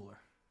lots cooler.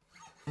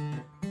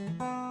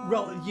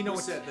 Well, you know Who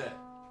what? said that?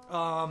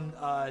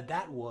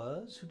 That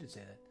was, who did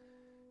say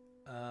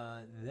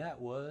that? That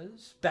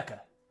was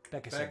Becca.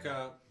 Becca said that.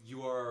 Becca,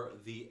 you are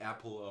the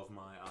apple of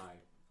my eye.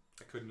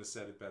 I couldn't have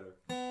said it better.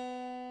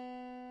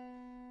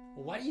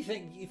 Well, why do you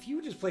think, if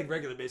you just played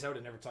regular bass, I would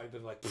have never talked to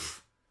him like,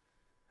 pfft.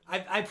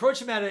 I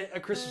approached him at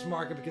a Christmas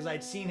market because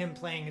I'd seen him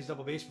playing his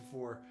double bass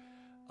before.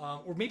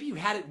 Or maybe you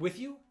had it with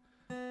you.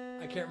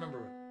 I can't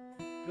remember.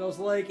 But I was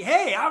like,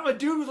 hey, I'm a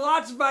dude with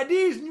lots of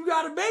ideas and you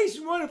got a bass.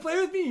 You want to play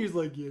with me? He was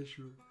like, yeah,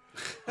 sure.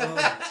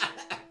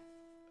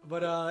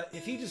 But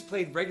if he just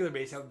played regular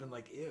bass, I would have been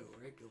like, ew,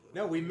 regular.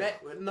 No, we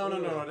met.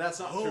 No. That's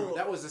not true.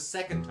 That was the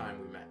second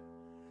time we met.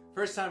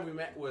 First time we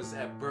met was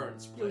at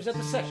Burns' place. It was at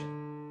the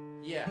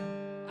session. Yeah.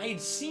 I had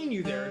seen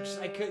you there.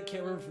 I can't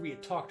remember if we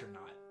had talked or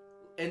not.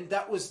 And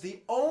that was the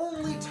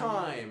only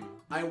time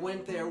I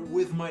went there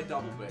with my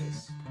double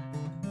bass.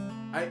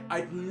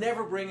 I'd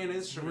never bring an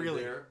instrument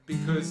there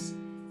because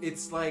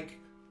it's like,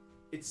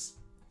 it's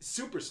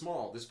super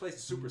small. This place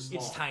is super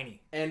small. It's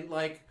tiny. And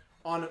like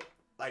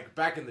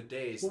back in the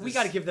days. Well, we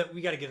got to give them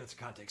some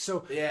context.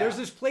 So there's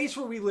this place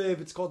where we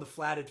live. It's called the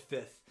Flatted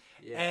Fifth.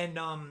 Yeah. And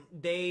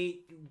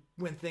they,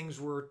 when things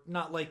were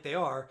not like they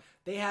are,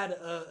 they had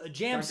a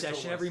jam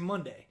session every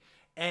Monday.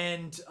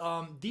 And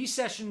these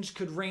sessions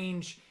could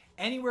range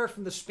anywhere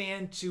from the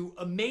span to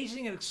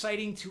amazing and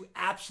exciting to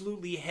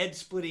absolutely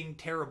head-splitting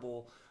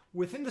terrible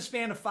within the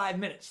span of 5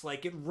 minutes.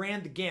 Like, it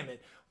ran the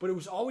gamut. But it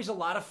was always a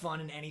lot of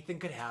fun and anything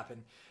could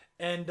happen.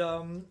 And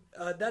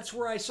that's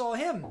where I saw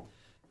him.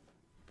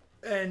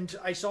 And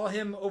I saw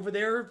him over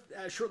there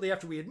shortly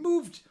after we had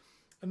moved.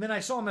 And then I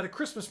saw him at a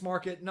Christmas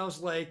market, and I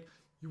was like,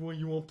 you want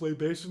to play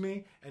bass with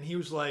me? And he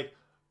was like,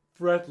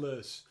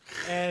 fretless.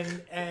 And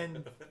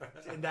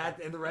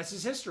the rest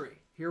is history.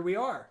 Here we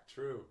are.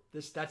 True.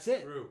 That's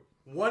it. True.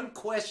 One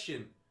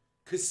question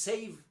could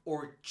save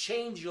or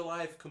change your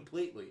life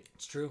completely.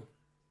 It's true.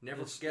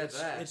 Never forget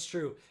that. It's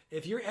true.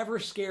 If you're ever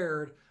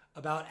scared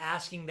about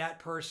asking that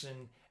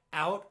person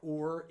out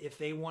or if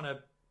they want to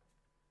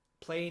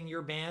play in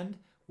your band,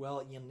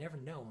 well, you'll never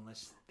know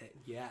unless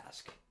you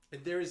ask.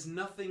 And there is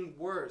nothing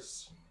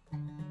worse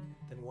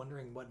than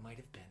wondering what might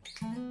have been.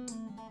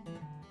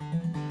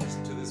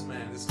 Listen to this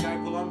man. This is Guy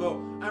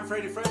Palumbo. I'm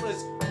Freddy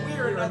Fretless. We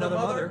are another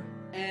mother.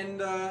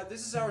 And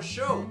this is our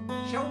show.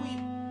 Shall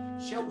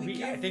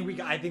we I think we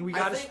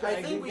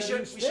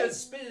should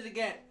spit it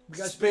again.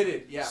 Spit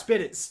it. Yeah. Spit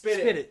it.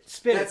 Spit it.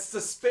 Spit it. That's the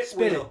spit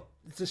wheel.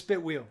 It's a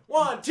spit wheel.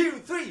 1, 2,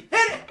 3, hit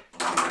it!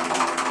 2, 3,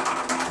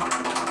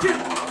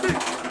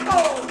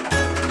 oh!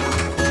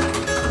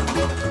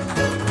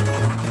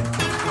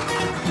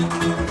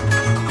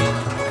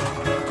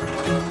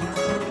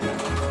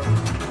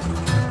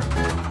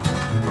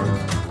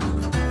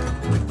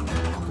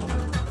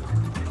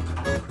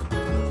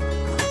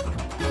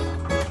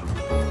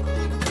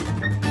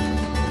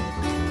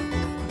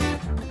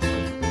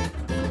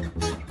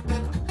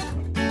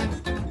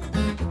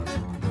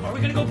 Are we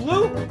gonna go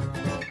blue?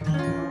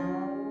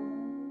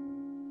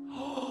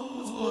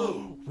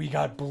 We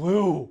got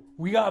blue.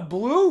 We got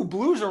blue.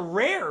 Blues are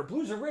rare.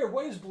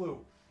 What is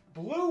blue?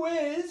 Blue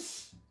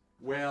is...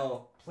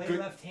 Well, play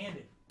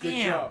left-handed.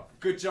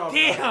 Good job.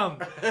 Damn.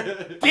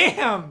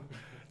 Damn.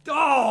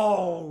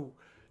 Oh,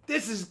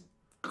 this is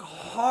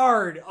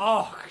hard.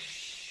 Oh,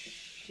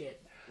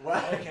 shit.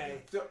 What?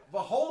 Okay.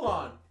 But hold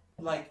on.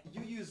 Like,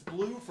 you use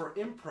blue for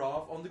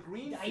improv on the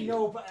green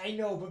field. I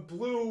know, but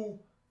blue...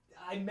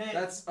 I meant...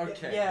 That's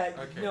okay. Yeah,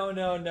 okay. No.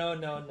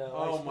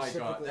 Oh my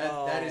god,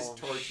 that is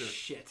torture.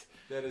 Shit.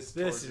 That is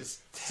torture. This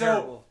is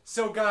terrible.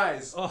 So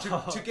guys,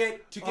 to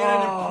get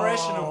an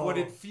impression of what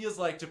it feels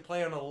like to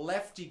play on a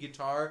lefty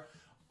guitar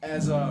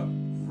as a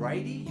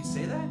righty, you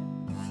say that?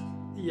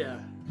 Yeah.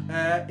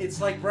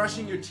 It's like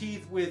brushing your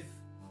teeth with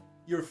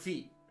your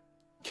feet.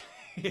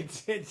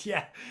 It's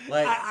yeah.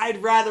 Like-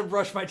 I'd rather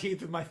brush my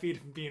teeth with my feet,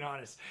 if I'm being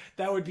honest.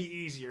 That would be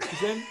easier. 'Cause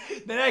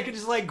then I could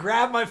just like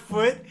grab my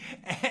foot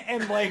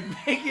and like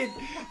make it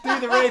do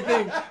the right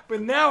thing.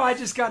 But now I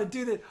just got to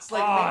do the. It's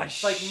like,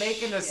 it's like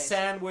making a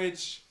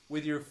sandwich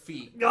with your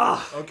feet.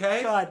 Oh,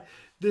 Okay? God,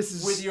 this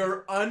is With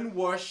your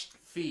unwashed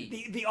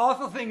feet. the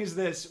awful thing is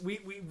this.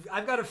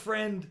 I've got a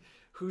friend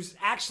who's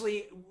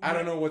actually. I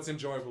don't know what's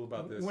enjoyable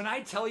about this. When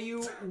I tell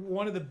you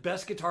one of the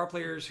best guitar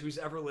players who's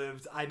ever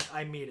lived,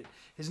 I mean it.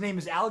 His name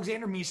is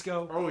Alexander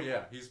Misko. Oh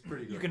yeah, he's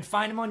pretty good. You can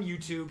find him on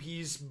YouTube.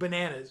 He's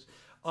bananas.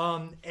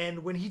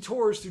 And when he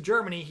tours through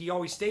Germany, he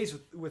always stays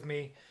with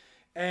me.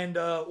 And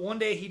one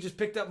day he just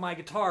picked up my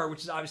guitar,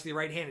 which is obviously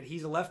right-handed.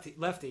 He's a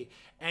lefty,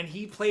 and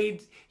he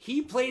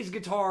plays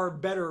guitar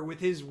better with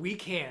his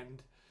weak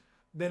hand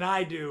than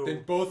I do.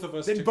 Than both of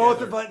us Than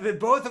together.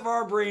 both of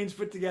our brains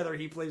put together,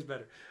 he plays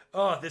better.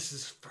 Oh, this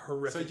is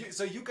horrific.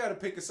 So you got to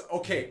pick a.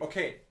 Okay.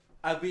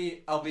 I'll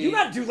be. You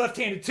got to do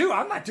left-handed too.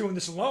 I'm not doing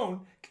this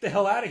alone. Get the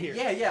hell out of here.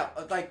 Yeah.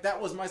 Like that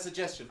was my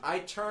suggestion. I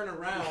turn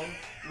around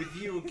with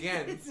you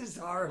again. This is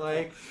horrible.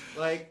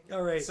 Like.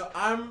 All right. So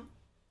I'm.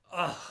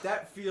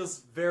 That feels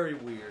very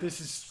weird.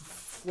 This is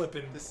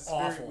flipping This is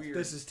awful. very weird.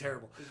 This is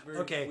terrible. It's very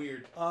Okay.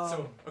 weird.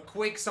 So a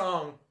quick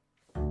song.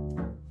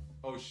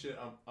 Oh shit!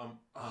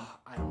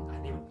 I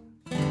didn't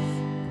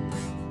even.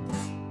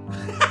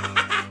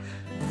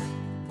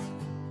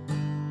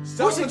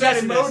 Stop with that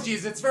suggested this?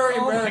 emojis. It's very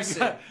Oh my embarrassing.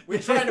 God. We're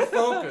trying to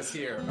focus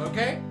here,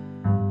 okay?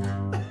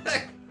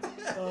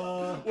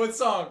 What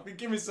song?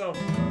 Give me some.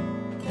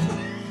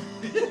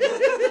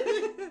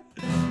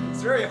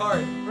 It's very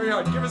hard. Very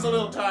hard. Give us a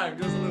little time.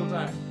 Give us a little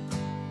time.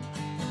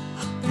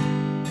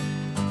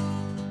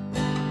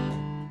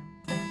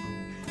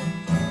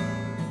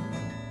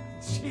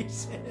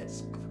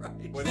 Jesus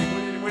Christ. What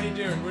are you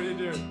doing? What are you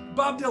doing?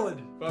 Bob Dylan.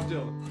 Bob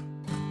Dylan.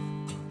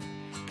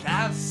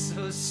 Clouds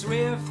so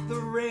swift, the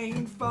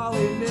rain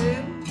falling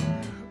in.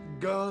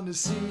 Gonna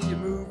see a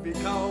movie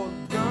called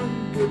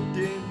Gunga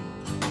Din.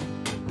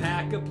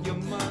 Pack up your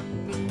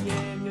money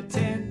and your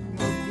tent,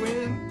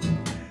 McGuinn.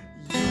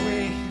 You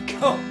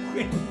ain't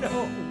going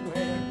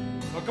nowhere.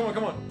 Oh,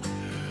 come on.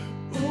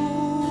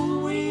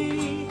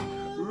 Ooh-wee,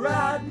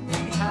 ride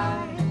me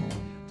high.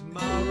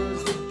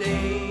 Tomorrow's the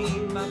day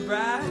my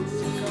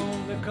bride's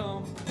gonna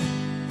come.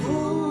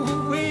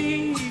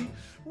 Ooh-wee,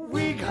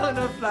 we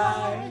gonna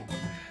fly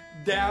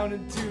down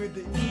into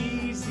the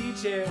easy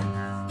chair.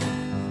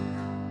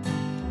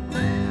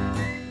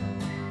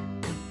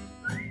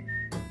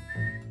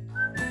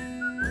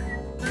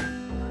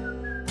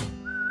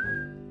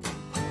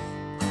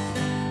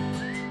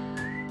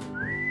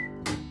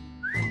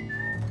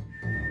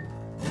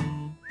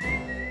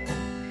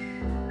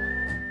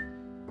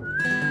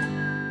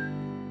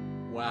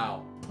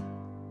 Wow.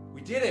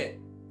 We did it.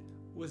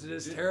 Was it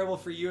as terrible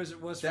for you as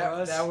it was for That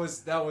us? that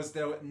was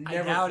I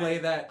never doubt play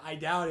it. that. I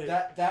doubt it.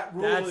 That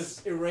rule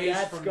is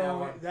erased from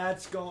now on.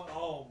 That's going.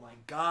 Oh my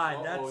God.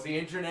 Oh, That's. the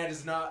internet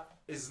is not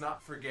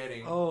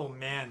forgetting. Oh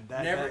man.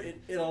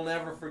 It'll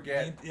never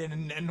forget.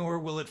 And nor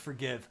will it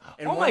forgive.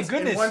 And oh my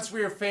goodness. And once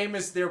we are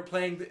famous, they're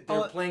playing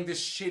this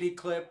shitty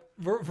clip.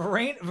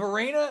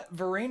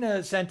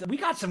 Verena sent. We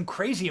got some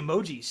crazy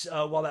emojis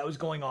while that was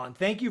going on.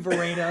 Thank you,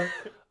 Verena.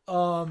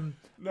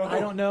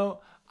 No.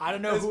 I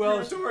don't know That's who pure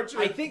else. torture.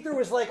 I think there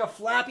was like a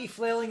flappy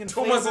flailing and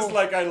Thomas is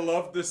like, I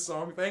love this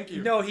song. Thank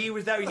you. No,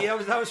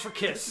 that was for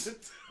Kiss.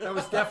 That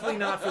was definitely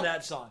not for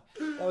that song.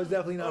 That was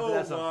definitely not for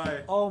that song. My.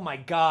 Oh my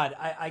God,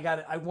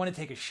 I want to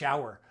take a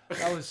shower.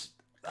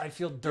 I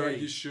feel dirty.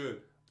 Yeah, you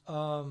should.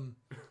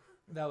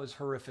 That was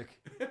horrific.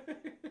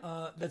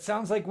 That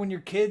sounds like when your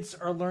kids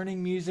are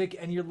learning music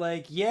and you're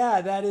like,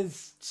 yeah, that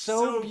is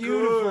so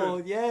beautiful.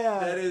 Good. Yeah,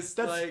 That's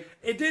like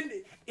it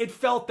didn't. It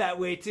felt that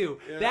way too.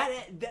 Yeah.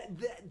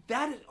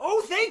 That is.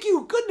 Oh, thank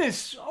you,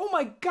 goodness. Oh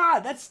my God,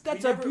 that's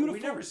beautiful. We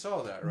never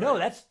saw that, right? No,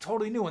 that's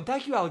totally new one.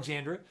 Thank you,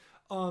 Alexandra.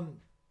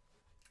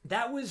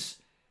 That was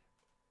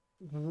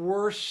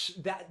worse.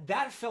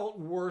 That felt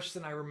worse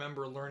than I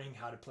remember learning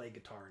how to play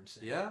guitar and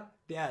sing. Yeah.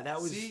 Yeah,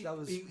 that was. You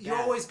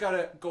bad. always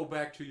gotta go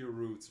back to your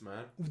roots,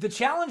 man. The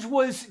challenge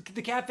was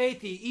the cafe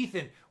thief,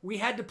 Ethan. We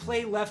had to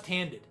play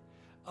left-handed.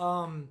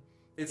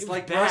 It's It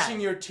like was bad.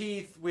 brushing your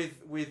teeth with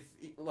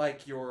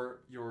like your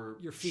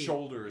feet,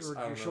 shoulders. your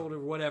I don't know. shoulder,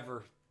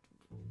 whatever.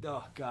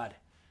 Oh God.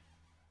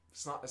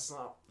 It's not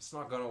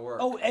gonna work.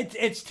 Oh,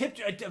 it's tip.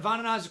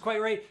 Vanana is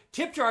quite right.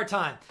 Tip jar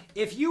time.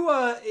 If you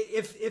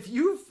if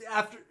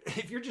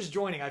you're just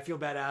joining, I feel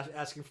bad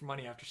asking for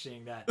money after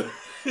seeing that.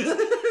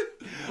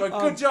 But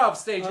good job,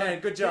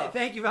 stagehand. Good job.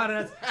 Thank you,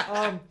 Vanana.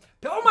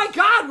 Oh my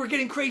God, we're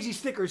getting crazy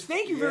stickers.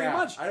 Thank you very Yeah,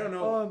 much. I don't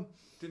know.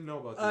 Didn't know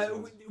about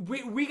this.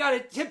 We got a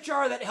tip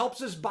jar that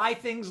helps us buy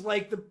things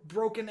like the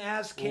broken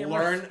ass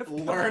camera.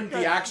 Learn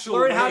the actual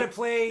learn how way. to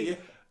play Yeah.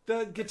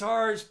 the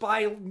guitars,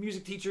 buy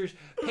music teachers.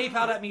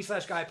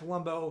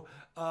 PayPal.me/guypalumbo.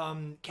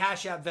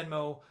 Cash App,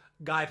 Venmo,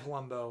 Guy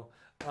Palumbo.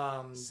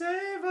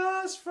 Save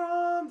us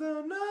from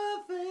the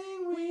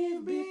nothing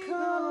we've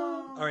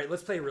become. All right,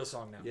 let's play a real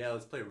song now. Yeah,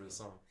 let's play a real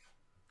song.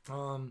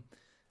 Oh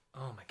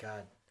my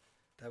God.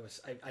 that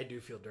was. I do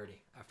feel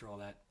dirty after all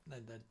that.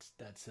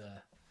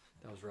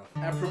 That was rough.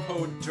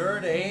 Apropos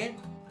dirty,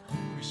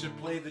 we should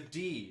play the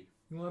D.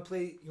 You want to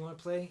play?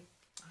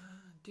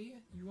 Do you?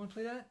 You want to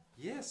play that?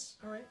 Yes.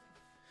 All right.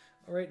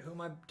 Who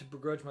am I to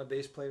begrudge my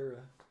bass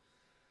player?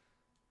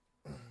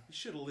 You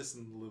should have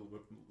listened a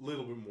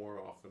little bit more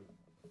often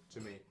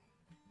to me.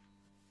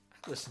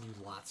 I listen to you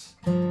lots.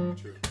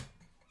 True.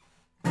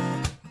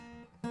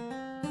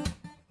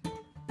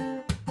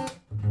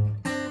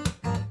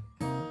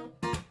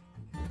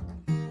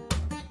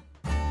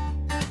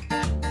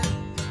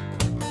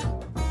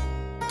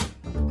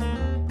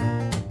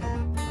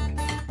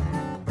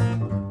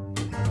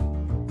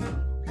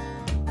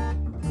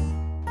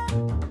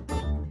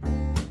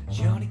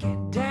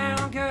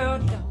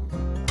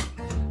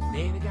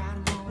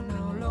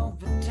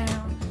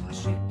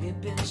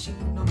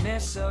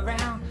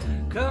 Around,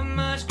 cut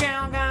much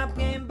ground, got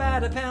game by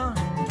the pound.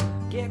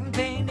 Getting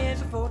paid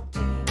is a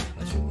 14.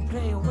 I should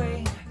play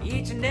away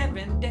each and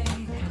every day.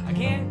 I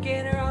can't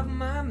get her off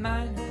my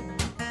mind.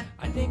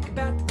 I think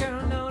about the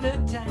girl all the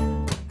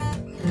time.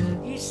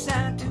 East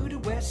side to the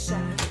west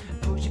side,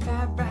 pushing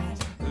 5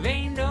 rides. There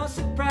ain't no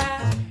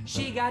surprise.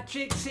 She got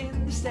tricks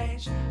in the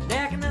stash,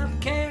 stacking up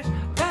cash.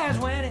 Fast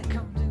when it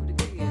comes to the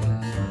gear.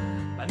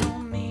 By no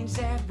means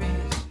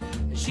average.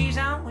 She's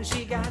on when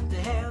she got to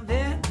have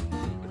it.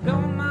 Blow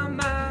my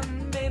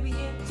mind, baby,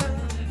 in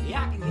time.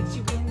 Yeah, I can get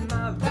you in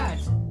my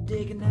rights.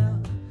 Digging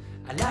out.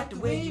 I like the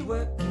way you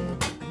work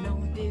it. No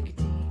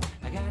diggity.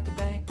 I got the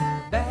bag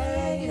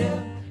it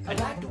up. I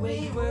like the way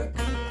you work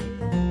it.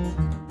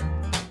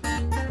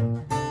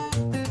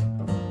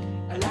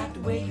 I like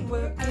the way you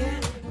work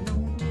it. No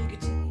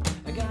diggity.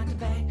 I got the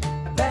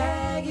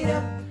bag it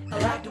up. I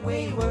like the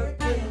way you work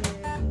it.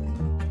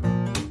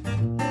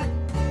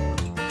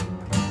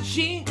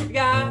 She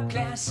got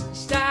class and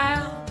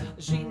style.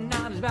 She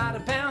knows about a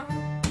pound.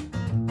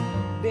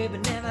 Baby,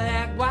 never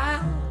act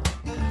wild.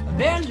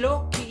 They're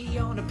low-key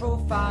on the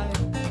profile.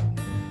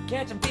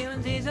 Catching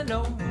feelings is a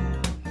no.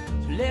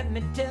 So let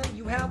me tell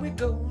you how it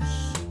goes.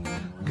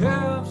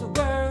 Curves the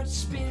word,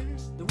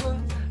 spins the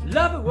word.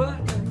 Love it,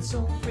 word, and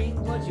so free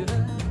what you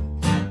heard.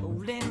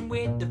 Rolling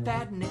with the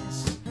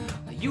fatness.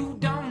 You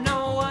don't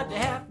know what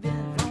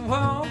happens. Oh,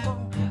 oh,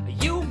 oh.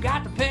 You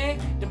got to pay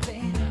to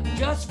play.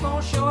 Just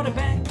for sure to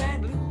bang,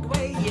 bang, look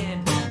away, yeah.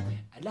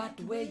 I like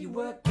the way you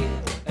work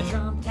it, I try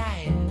I'm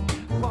tired.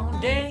 One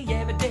day,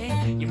 every day,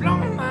 you blow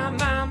my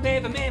mind,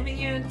 baby,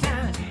 maybe in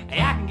time.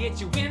 Hey, I can get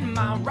you in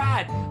my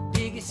ride,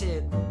 dig it,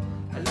 said.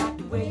 I like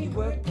the way you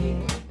work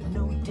it,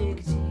 no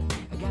diggity.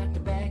 I got the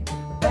bag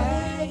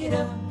it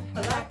up.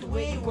 I like the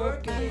way you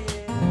work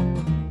it.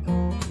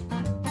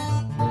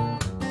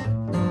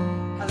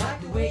 I like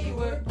the way you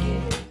work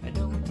it,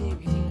 no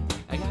diggity.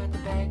 I got the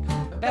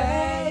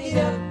bag it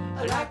up.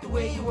 I like the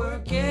way you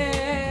work it.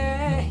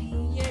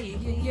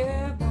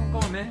 Yeah. Go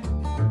on, man.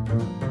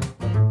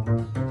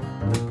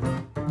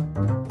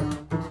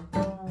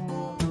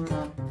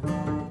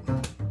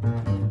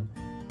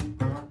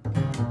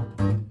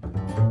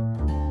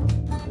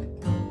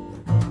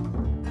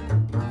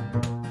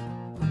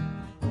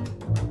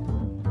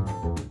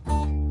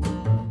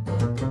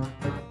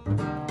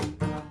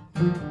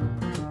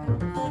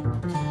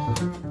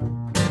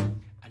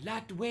 I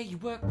like the way you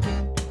work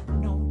it.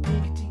 No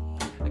diggity.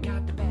 I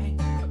got the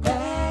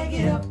bag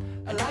it up.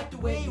 I like the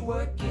way you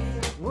work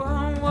it. Whoa,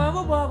 whoa,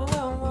 whoa, whoa,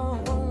 whoa,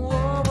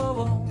 whoa, whoa,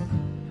 whoa.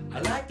 I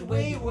like the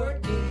way you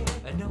work it.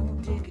 I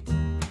don't diggity.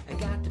 I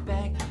got the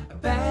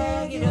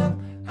bag it up.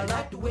 I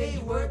like the way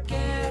you work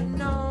it.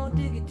 No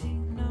diggity.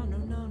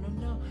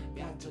 No.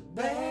 Got to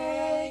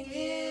bag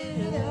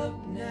it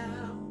up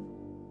now.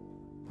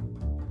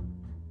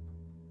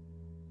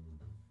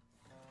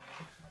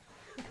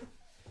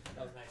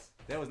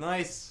 That was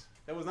nice.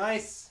 That was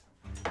nice.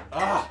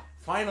 Ah,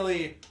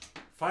 finally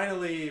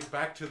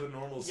back to the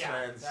normal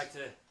strands. Back to.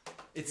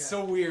 It's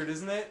so weird,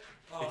 isn't it?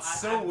 Oh,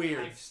 it's so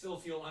weird. I still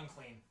feel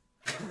unclean.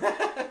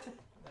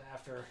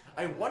 After.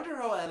 I wonder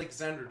how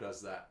Alexander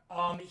does that.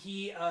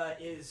 He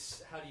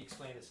is. How do you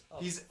explain this?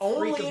 He's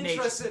only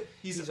interested.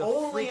 He's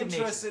only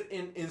interested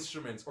in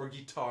instruments or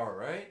guitar,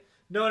 right?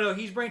 No.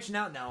 He's branching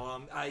out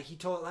now. He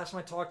told last time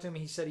I talked to him,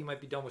 he said he might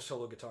be done with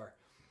solo guitar.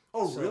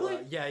 Oh, so, really?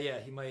 Yeah.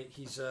 He might.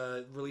 He's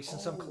releasing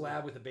some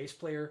collab with a bass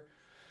player.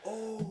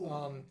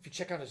 Oh. If you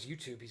check out his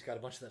YouTube, he's got a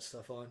bunch of that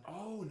stuff on.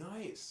 Oh,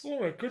 nice. Oh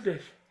my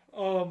goodness.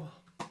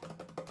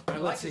 I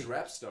like his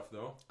rap stuff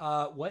though.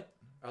 What?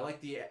 I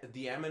like the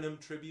Eminem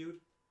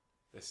tribute.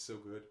 That's so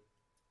good.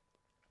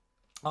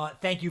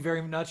 Thank you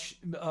very much.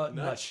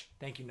 Nutch.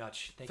 Thank you,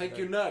 Nutch. Thank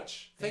you,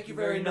 Nutch. Thank you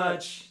very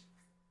much.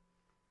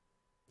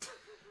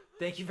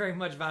 Thank you very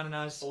much,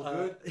 Vananas. All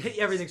good.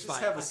 Everything's just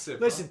fine. Have a sip.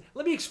 Listen,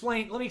 let me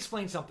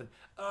explain something.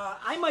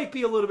 I might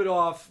be a little bit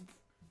off.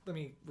 Let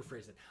me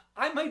rephrase it.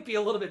 I might be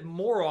a little bit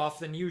more off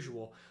than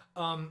usual.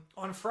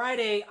 On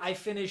Friday, I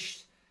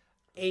finished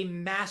a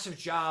massive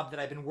job that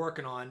I've been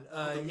working on.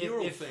 The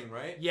mural thing,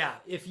 right? Yeah.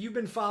 If you've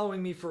been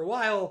following me for a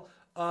while,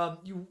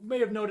 you may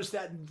have noticed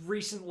that in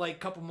recent,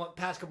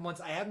 past couple months,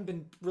 I haven't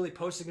been really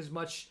posting as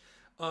much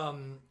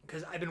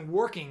because I've been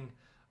working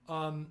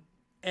You're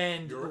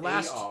the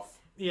last off.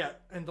 Yeah,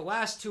 and the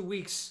last 2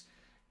 weeks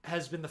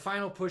has been the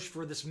final push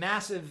for this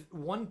massive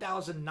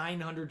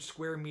 1,900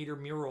 square meter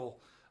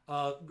mural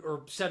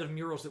or set of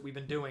murals that we've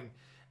been doing.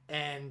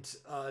 And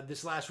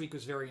this last week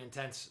was very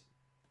intense.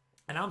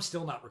 And I'm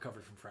still not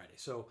recovered from Friday.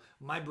 So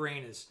my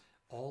brain is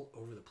all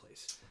over the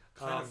place.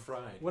 Kind of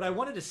fried. What I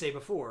wanted to say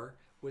before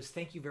was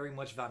thank you very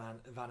much,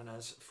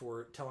 Vananaz,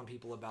 for telling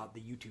people about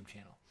the YouTube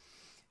channel.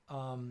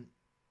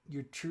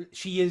 You're true.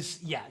 She's...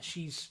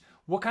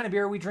 What kind of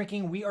beer are we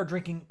drinking? We are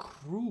drinking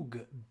Krug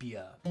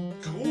beer.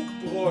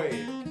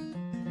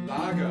 Krugbräu.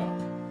 Lager.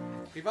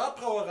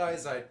 Privatbrauerei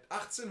seit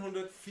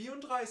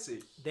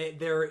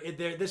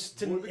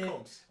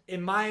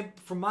 1834.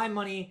 For my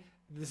money,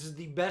 this is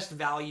the best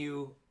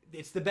value.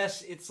 It's the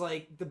best. It's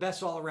like the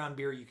best all around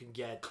beer you can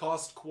get.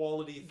 Cost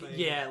quality thing.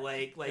 Yeah,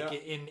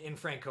 in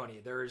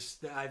Franconia,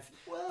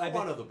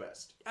 one of the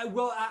best.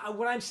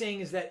 What I'm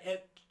saying is that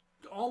at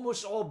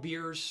almost all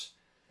beers,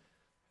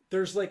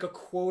 there's like a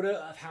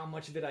quota of how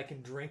much of it I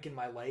can drink in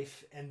my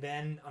life, and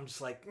then I'm just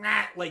like,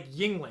 nah, like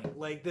Yingling.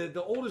 Like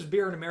the oldest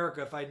beer in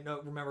America, if I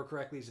remember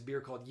correctly, is a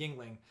beer called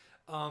Yingling.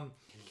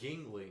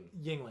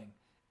 Yingling.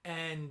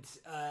 And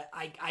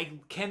I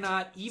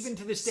cannot, even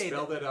to this day...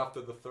 Spell that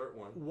after the third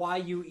one.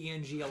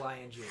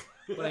 Yuengling.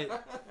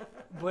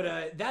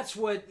 But that's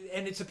what...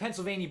 And it's a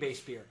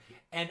Pennsylvania-based beer.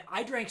 And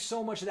I drank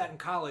so much of that in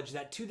college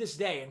that to this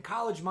day, and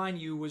college, mind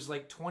you, was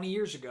like 20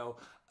 years ago,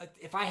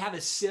 if I have a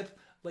sip...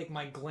 Like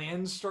my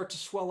glands start to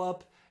swell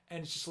up,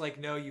 and it's just like,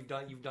 no, you've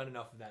done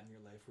enough of that in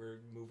your life. We're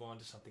move on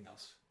to something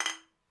else.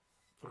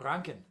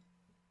 Rankin.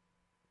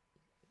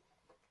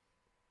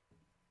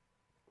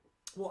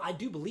 Well, I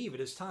do believe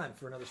it is time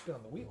for another spin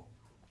on the wheel.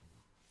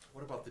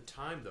 What about the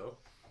time, though?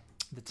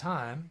 The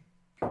time.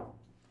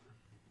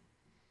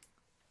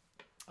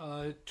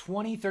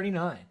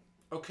 20:39.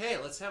 Okay,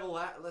 let's have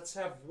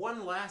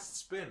one last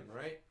spin,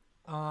 right?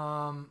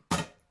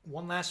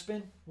 One last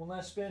spin.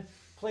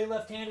 Play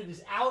left-handed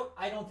is out.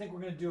 I don't think we're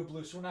going to do a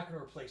blue, so we're not going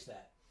to replace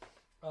that.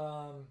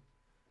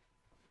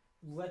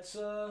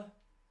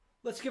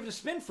 Let's give it a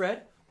spin,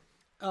 Fred.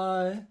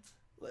 And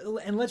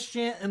let's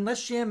jam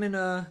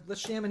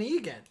an E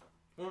again.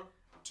 1,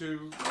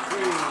 2, 3,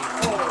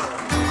 4.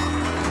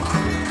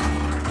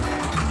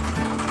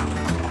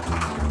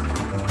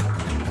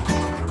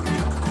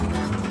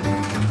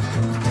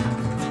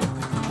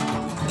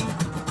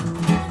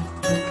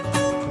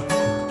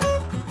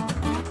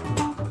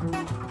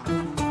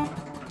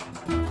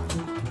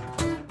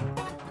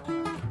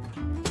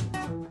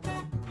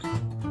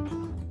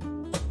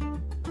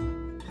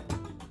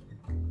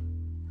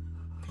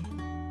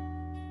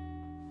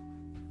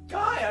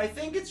 I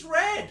think it's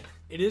red.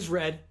 It is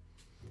red.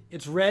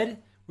 It's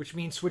red, which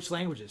means switch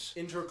languages.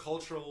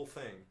 Intercultural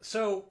thing.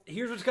 So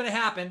here's what's going to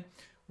happen.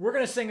 We're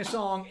going to sing a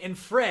song, and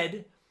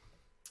Fred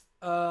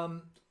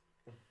is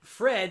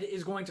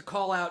going to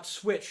call out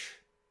switch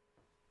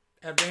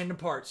at random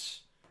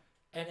parts.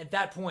 And at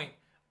that point,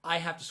 I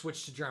have to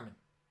switch to German.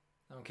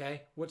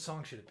 Okay? What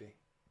song should it be?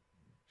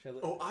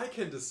 I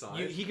can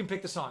decide. He can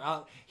pick the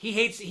song. He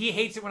hates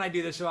it when I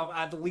do this, so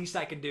the least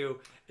I can do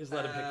is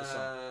let him pick the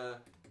song.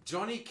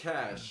 Johnny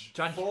Cash.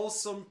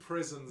 Folsom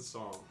Prison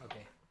song.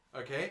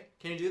 Okay.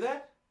 Can you do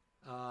that?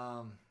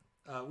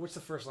 What's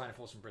the first line of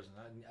Folsom Prison?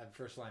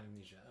 First line of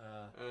amnesia.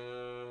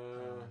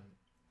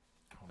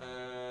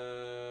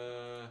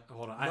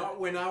 Hold on. Not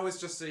when I was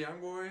just a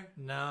young boy.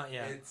 No,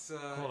 yeah. It's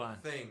hold on.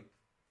 Thing.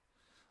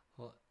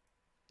 Well,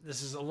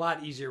 this is a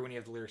lot easier when you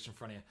have the lyrics in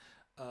front of you.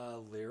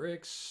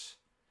 Lyrics.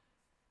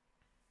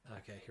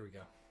 Okay, here we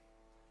go.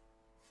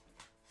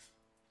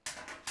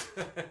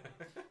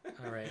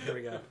 All right, here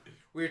we go.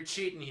 We're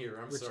cheating here.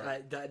 I'm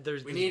sorry.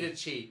 We need to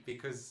cheat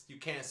because you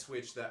can't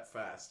switch that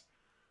fast.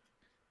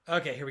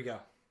 Okay, here we go.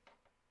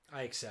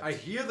 I accept. I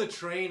hear the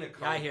train coming.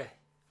 Yeah, I hear.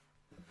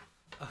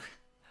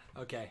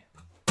 Okay.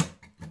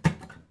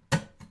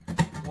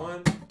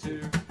 1,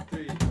 2,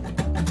 3.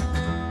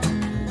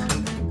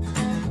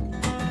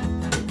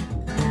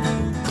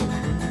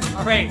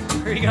 All right,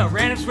 here you go.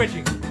 Random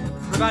switching.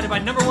 Provided by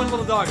number one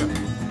little doggo.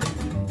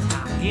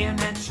 I hear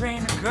that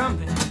train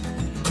coming.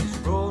 It's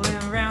rolling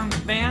around the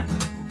band.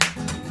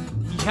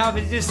 Ich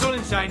habe den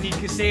Sonnenschein nicht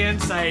gesehen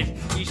seit,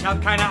 ich habe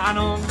keine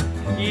Ahnung,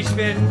 ich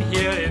bin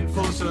hier in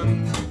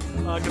Folsom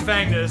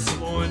Gefängnis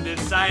und die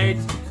Zeit,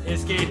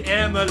 es geht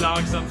immer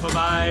langsam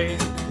vorbei.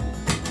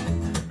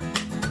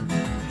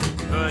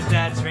 But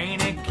that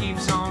train, it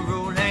keeps on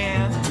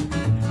rolling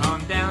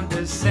on down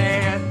to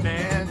San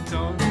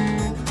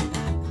Antonio.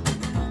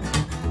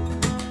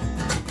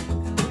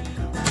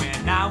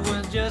 When I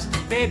was just a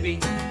baby,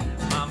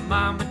 my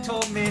mama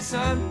told me,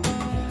 son,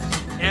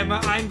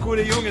 immer ein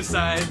guter Junge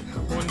sein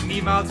und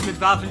niemals mit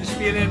Waffen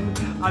spielen,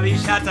 aber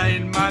ich hatte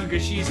einen Mann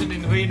geschießen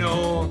in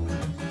Reno,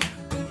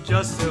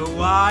 just to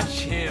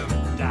watch him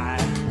die.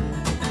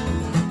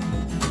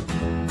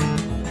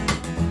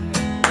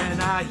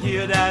 When I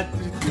hear that,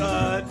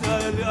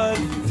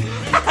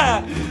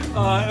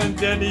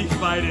 und dann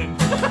nicht weinen.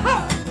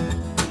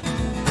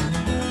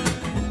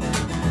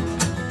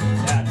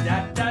 Da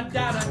da da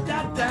da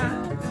da da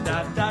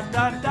da da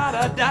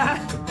da da.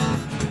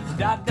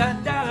 Da da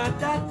da da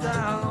da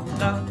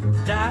da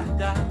da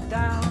da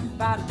da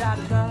ba da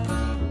da da.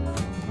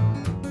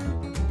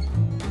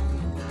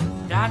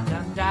 Da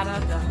da da da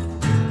da.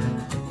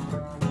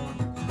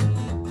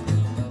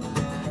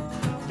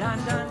 Da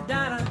da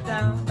da da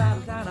da ba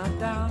da da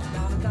da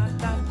da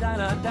da da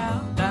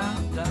da da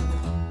da.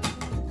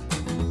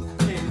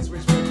 Hey, it's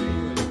rich folks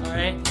English. All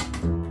right.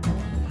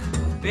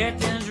 Bet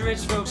there's rich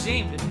folks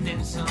even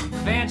in some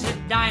fancy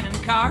dining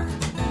car,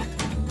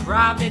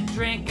 probably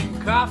drinking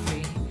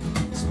coffee,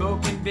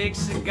 smoking big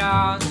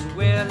cigars.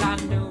 Well, I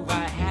knew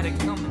I had it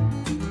coming.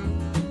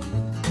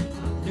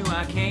 Knew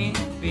I can't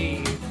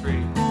be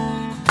free.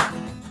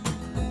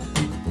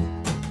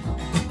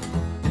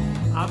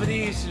 Aber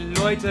diese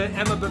Leute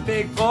immer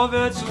bewegt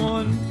vorwärts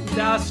und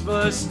das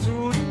was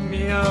tut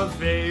mir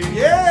weh.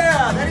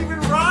 Yeah, that even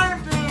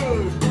rhymed,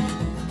 dude.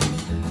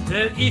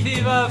 Denn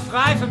ich war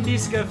frei von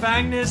diesem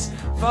Gefängnis,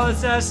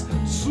 falls das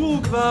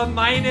Zug war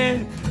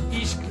meine.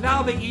 Ich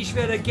glaube, ich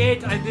werde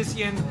geht ein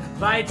bisschen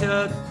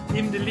weiter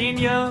in der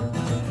Linie.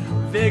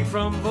 Weg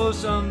von wo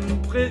zum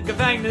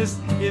Gefängnis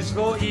ist,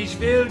 wo ich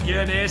will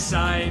gerne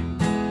sein.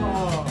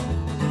 Oh.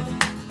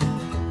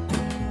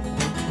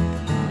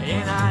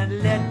 And I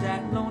let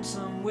that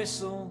lonesome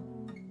whistle,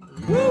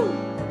 woo,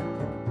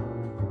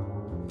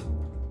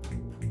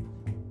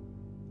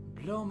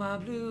 blow my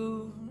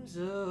blues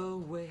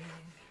away.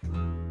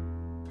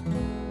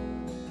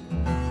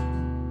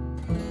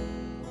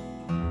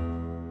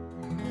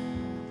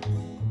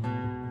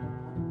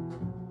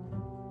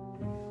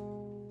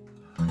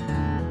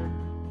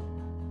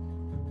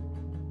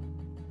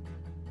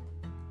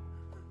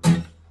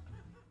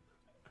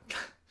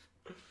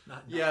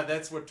 Yeah,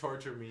 that's what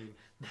torture means.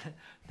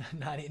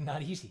 Not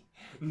easy.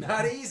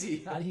 Not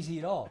easy. Not easy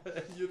at all.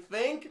 You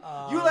think?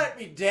 You let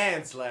me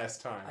dance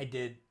last time. I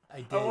did.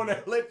 I want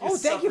to let you. Oh,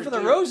 thank you for the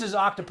too. roses,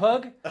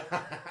 Octopug.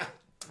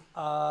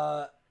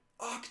 Octopug.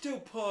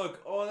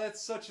 Oh, that's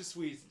such a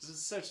sweet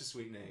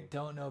name.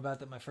 Don't know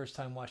about that. My first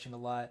time watching a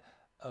lot.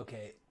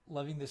 Okay,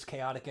 loving this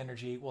chaotic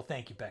energy. Well,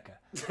 thank you, Becca.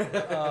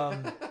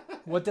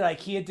 What did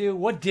IKEA do?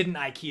 What didn't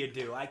IKEA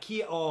do?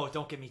 IKEA. Oh,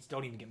 don't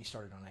even get me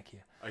started on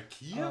IKEA.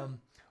 IKEA.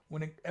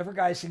 Whenever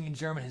guy's singing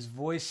German, his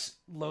voice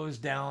lows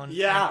down.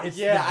 Yeah, it's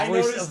yeah, the I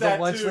voice noticed of that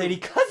the lunch too.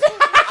 lady.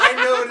 I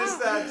noticed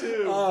that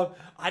too.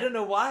 I don't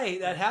know why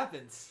that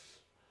happens.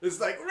 It's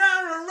like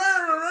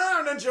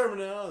round in German.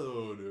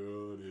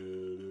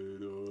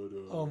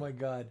 Oh my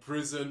God.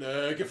 Prison,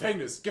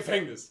 Gefängnis.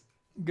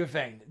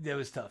 Gefanged. That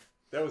was tough.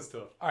 That was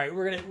tough. All right,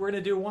 we're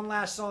gonna do one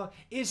last song.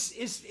 Is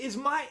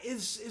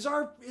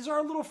our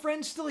little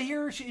friend still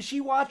here? Is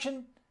she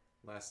watching?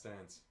 Last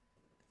Dance.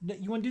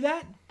 You want to do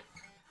that?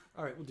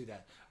 All right, we'll do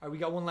that. All right, we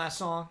got one last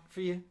song for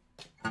you.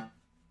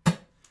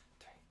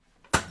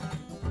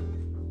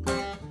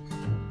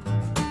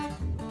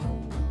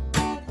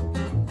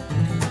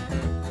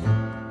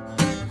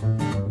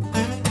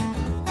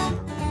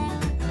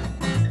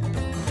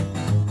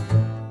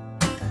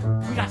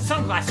 We got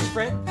sunglasses,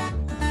 Fred.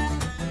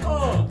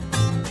 Oh.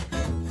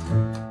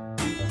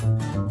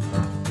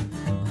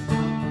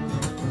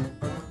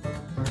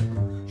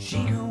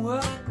 She grew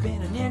up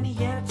in an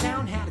Indiana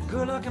town, had a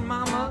good-looking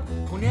mama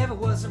who never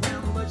was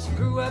around, but she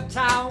grew up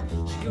tall.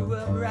 She grew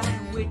up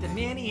riding with the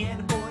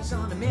Indiana boys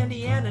on the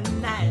Indiana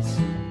nights.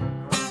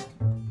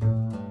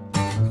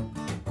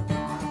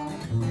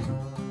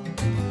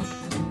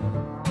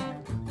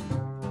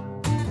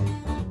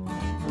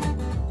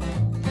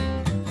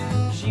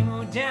 She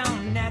moved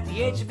down at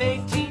the age of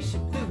 18. She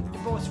blew the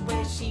divorce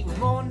away. She was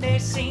one day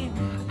seen.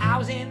 I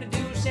was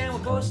introduced and we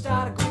both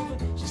started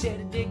grooving. She said,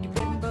 I dig your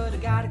rhythm, but I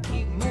gotta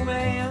keep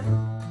moving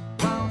on.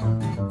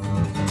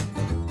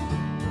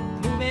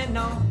 Moving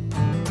on.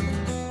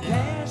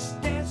 Last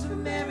dance of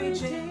Mary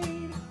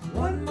Jane.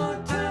 One more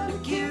time to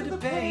kill the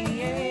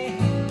pain.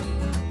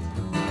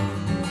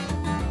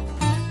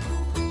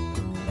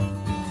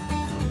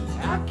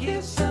 I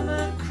get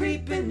summer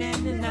creeping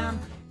in and I'm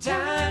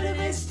tired of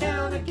this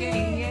town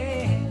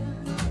again.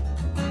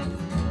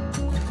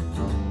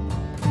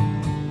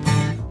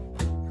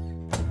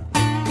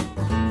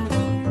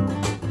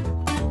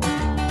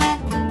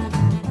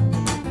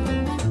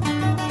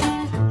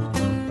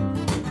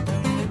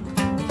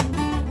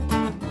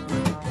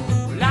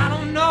 Well, I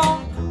don't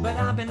know, but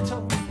I've been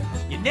told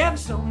you never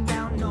slow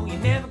down, no, you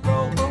never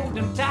grow old.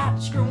 I'm tired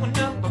of screwing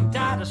up, I'm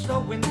tired of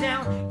slowing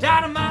down,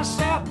 tired of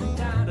myself, I'm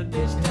tired of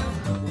this town.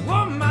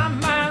 Whoa, my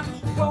mind,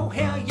 whoa,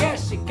 hell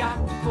yes, you got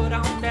to put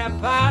on that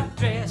part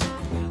dress.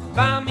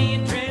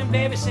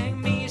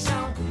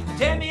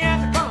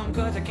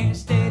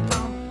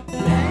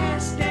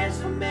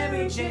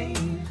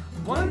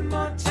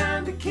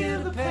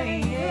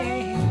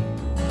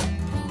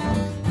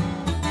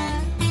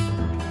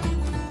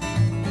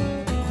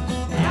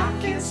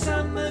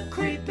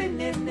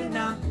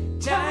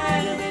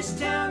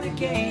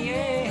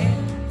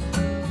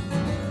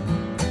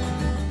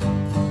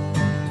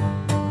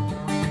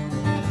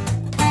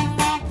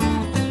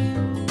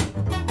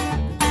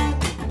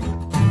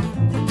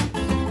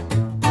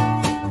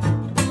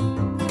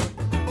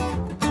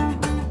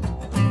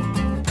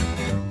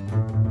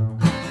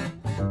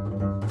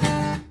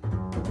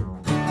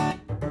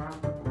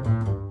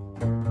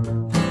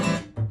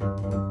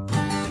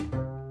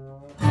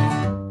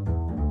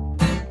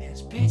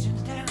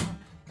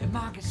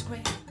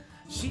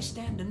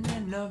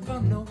 love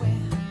from nowhere.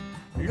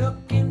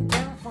 Looking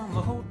down from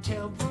a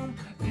hotel room.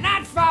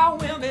 Nightfall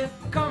will be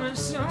coming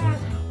soon.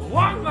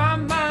 Walk my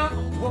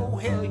mind, whoa,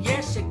 hell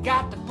yes, you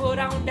got to put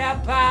on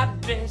that party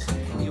dress.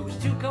 It was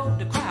too cold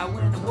to cry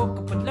when I woke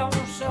up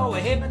alone, so I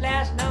hit my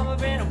last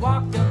number and I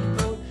walked up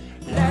the road.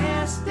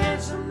 Last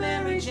dance of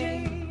Mary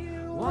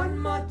Jane, one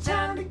more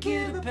time to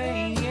kill the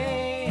pain,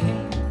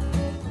 yeah.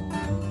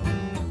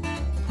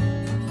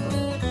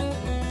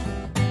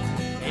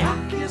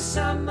 I feel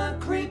summer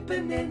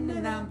creeping in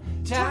and I'm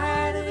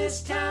tired of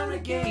this town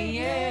again,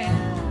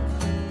 yeah.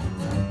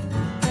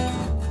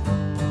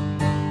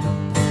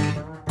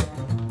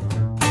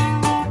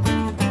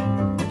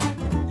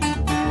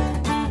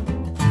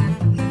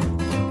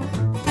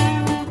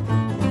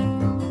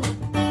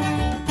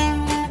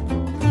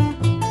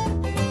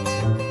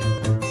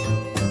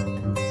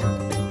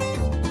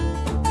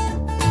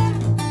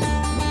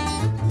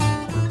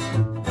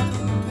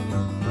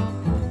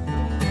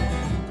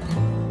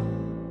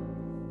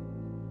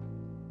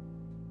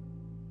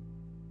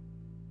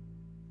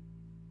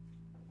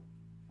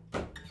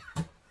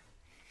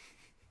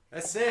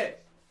 That's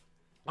it.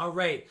 All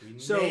right. We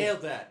So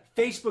nailed that.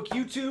 Facebook,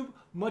 YouTube,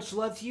 much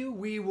love to you.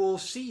 We will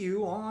see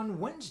you on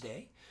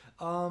Wednesday.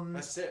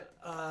 That's it.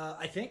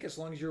 I think as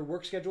long as your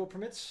work schedule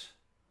permits,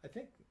 I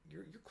think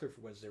you're clear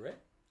for Wednesday, right?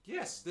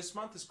 Yes, this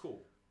month is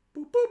cool.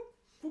 Boop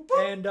boop boop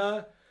boop.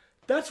 And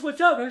that's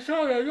what's up. That's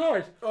all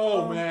yours.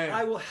 Oh man,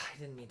 I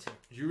didn't mean to.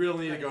 you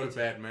really need to go to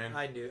bed, man.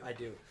 I do.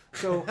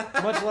 So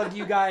much love to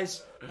you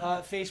guys.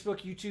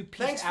 Facebook, YouTube.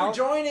 Peace Thanks out. for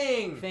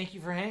joining. Thank you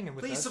for hanging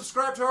with us. Please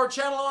subscribe to our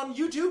channel on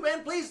YouTube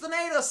and please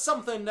donate us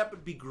something. That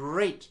would be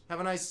great. Have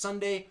a nice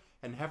Sunday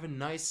and have a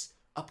nice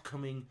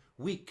upcoming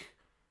week.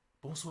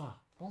 Bonsoir.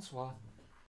 Bonsoir.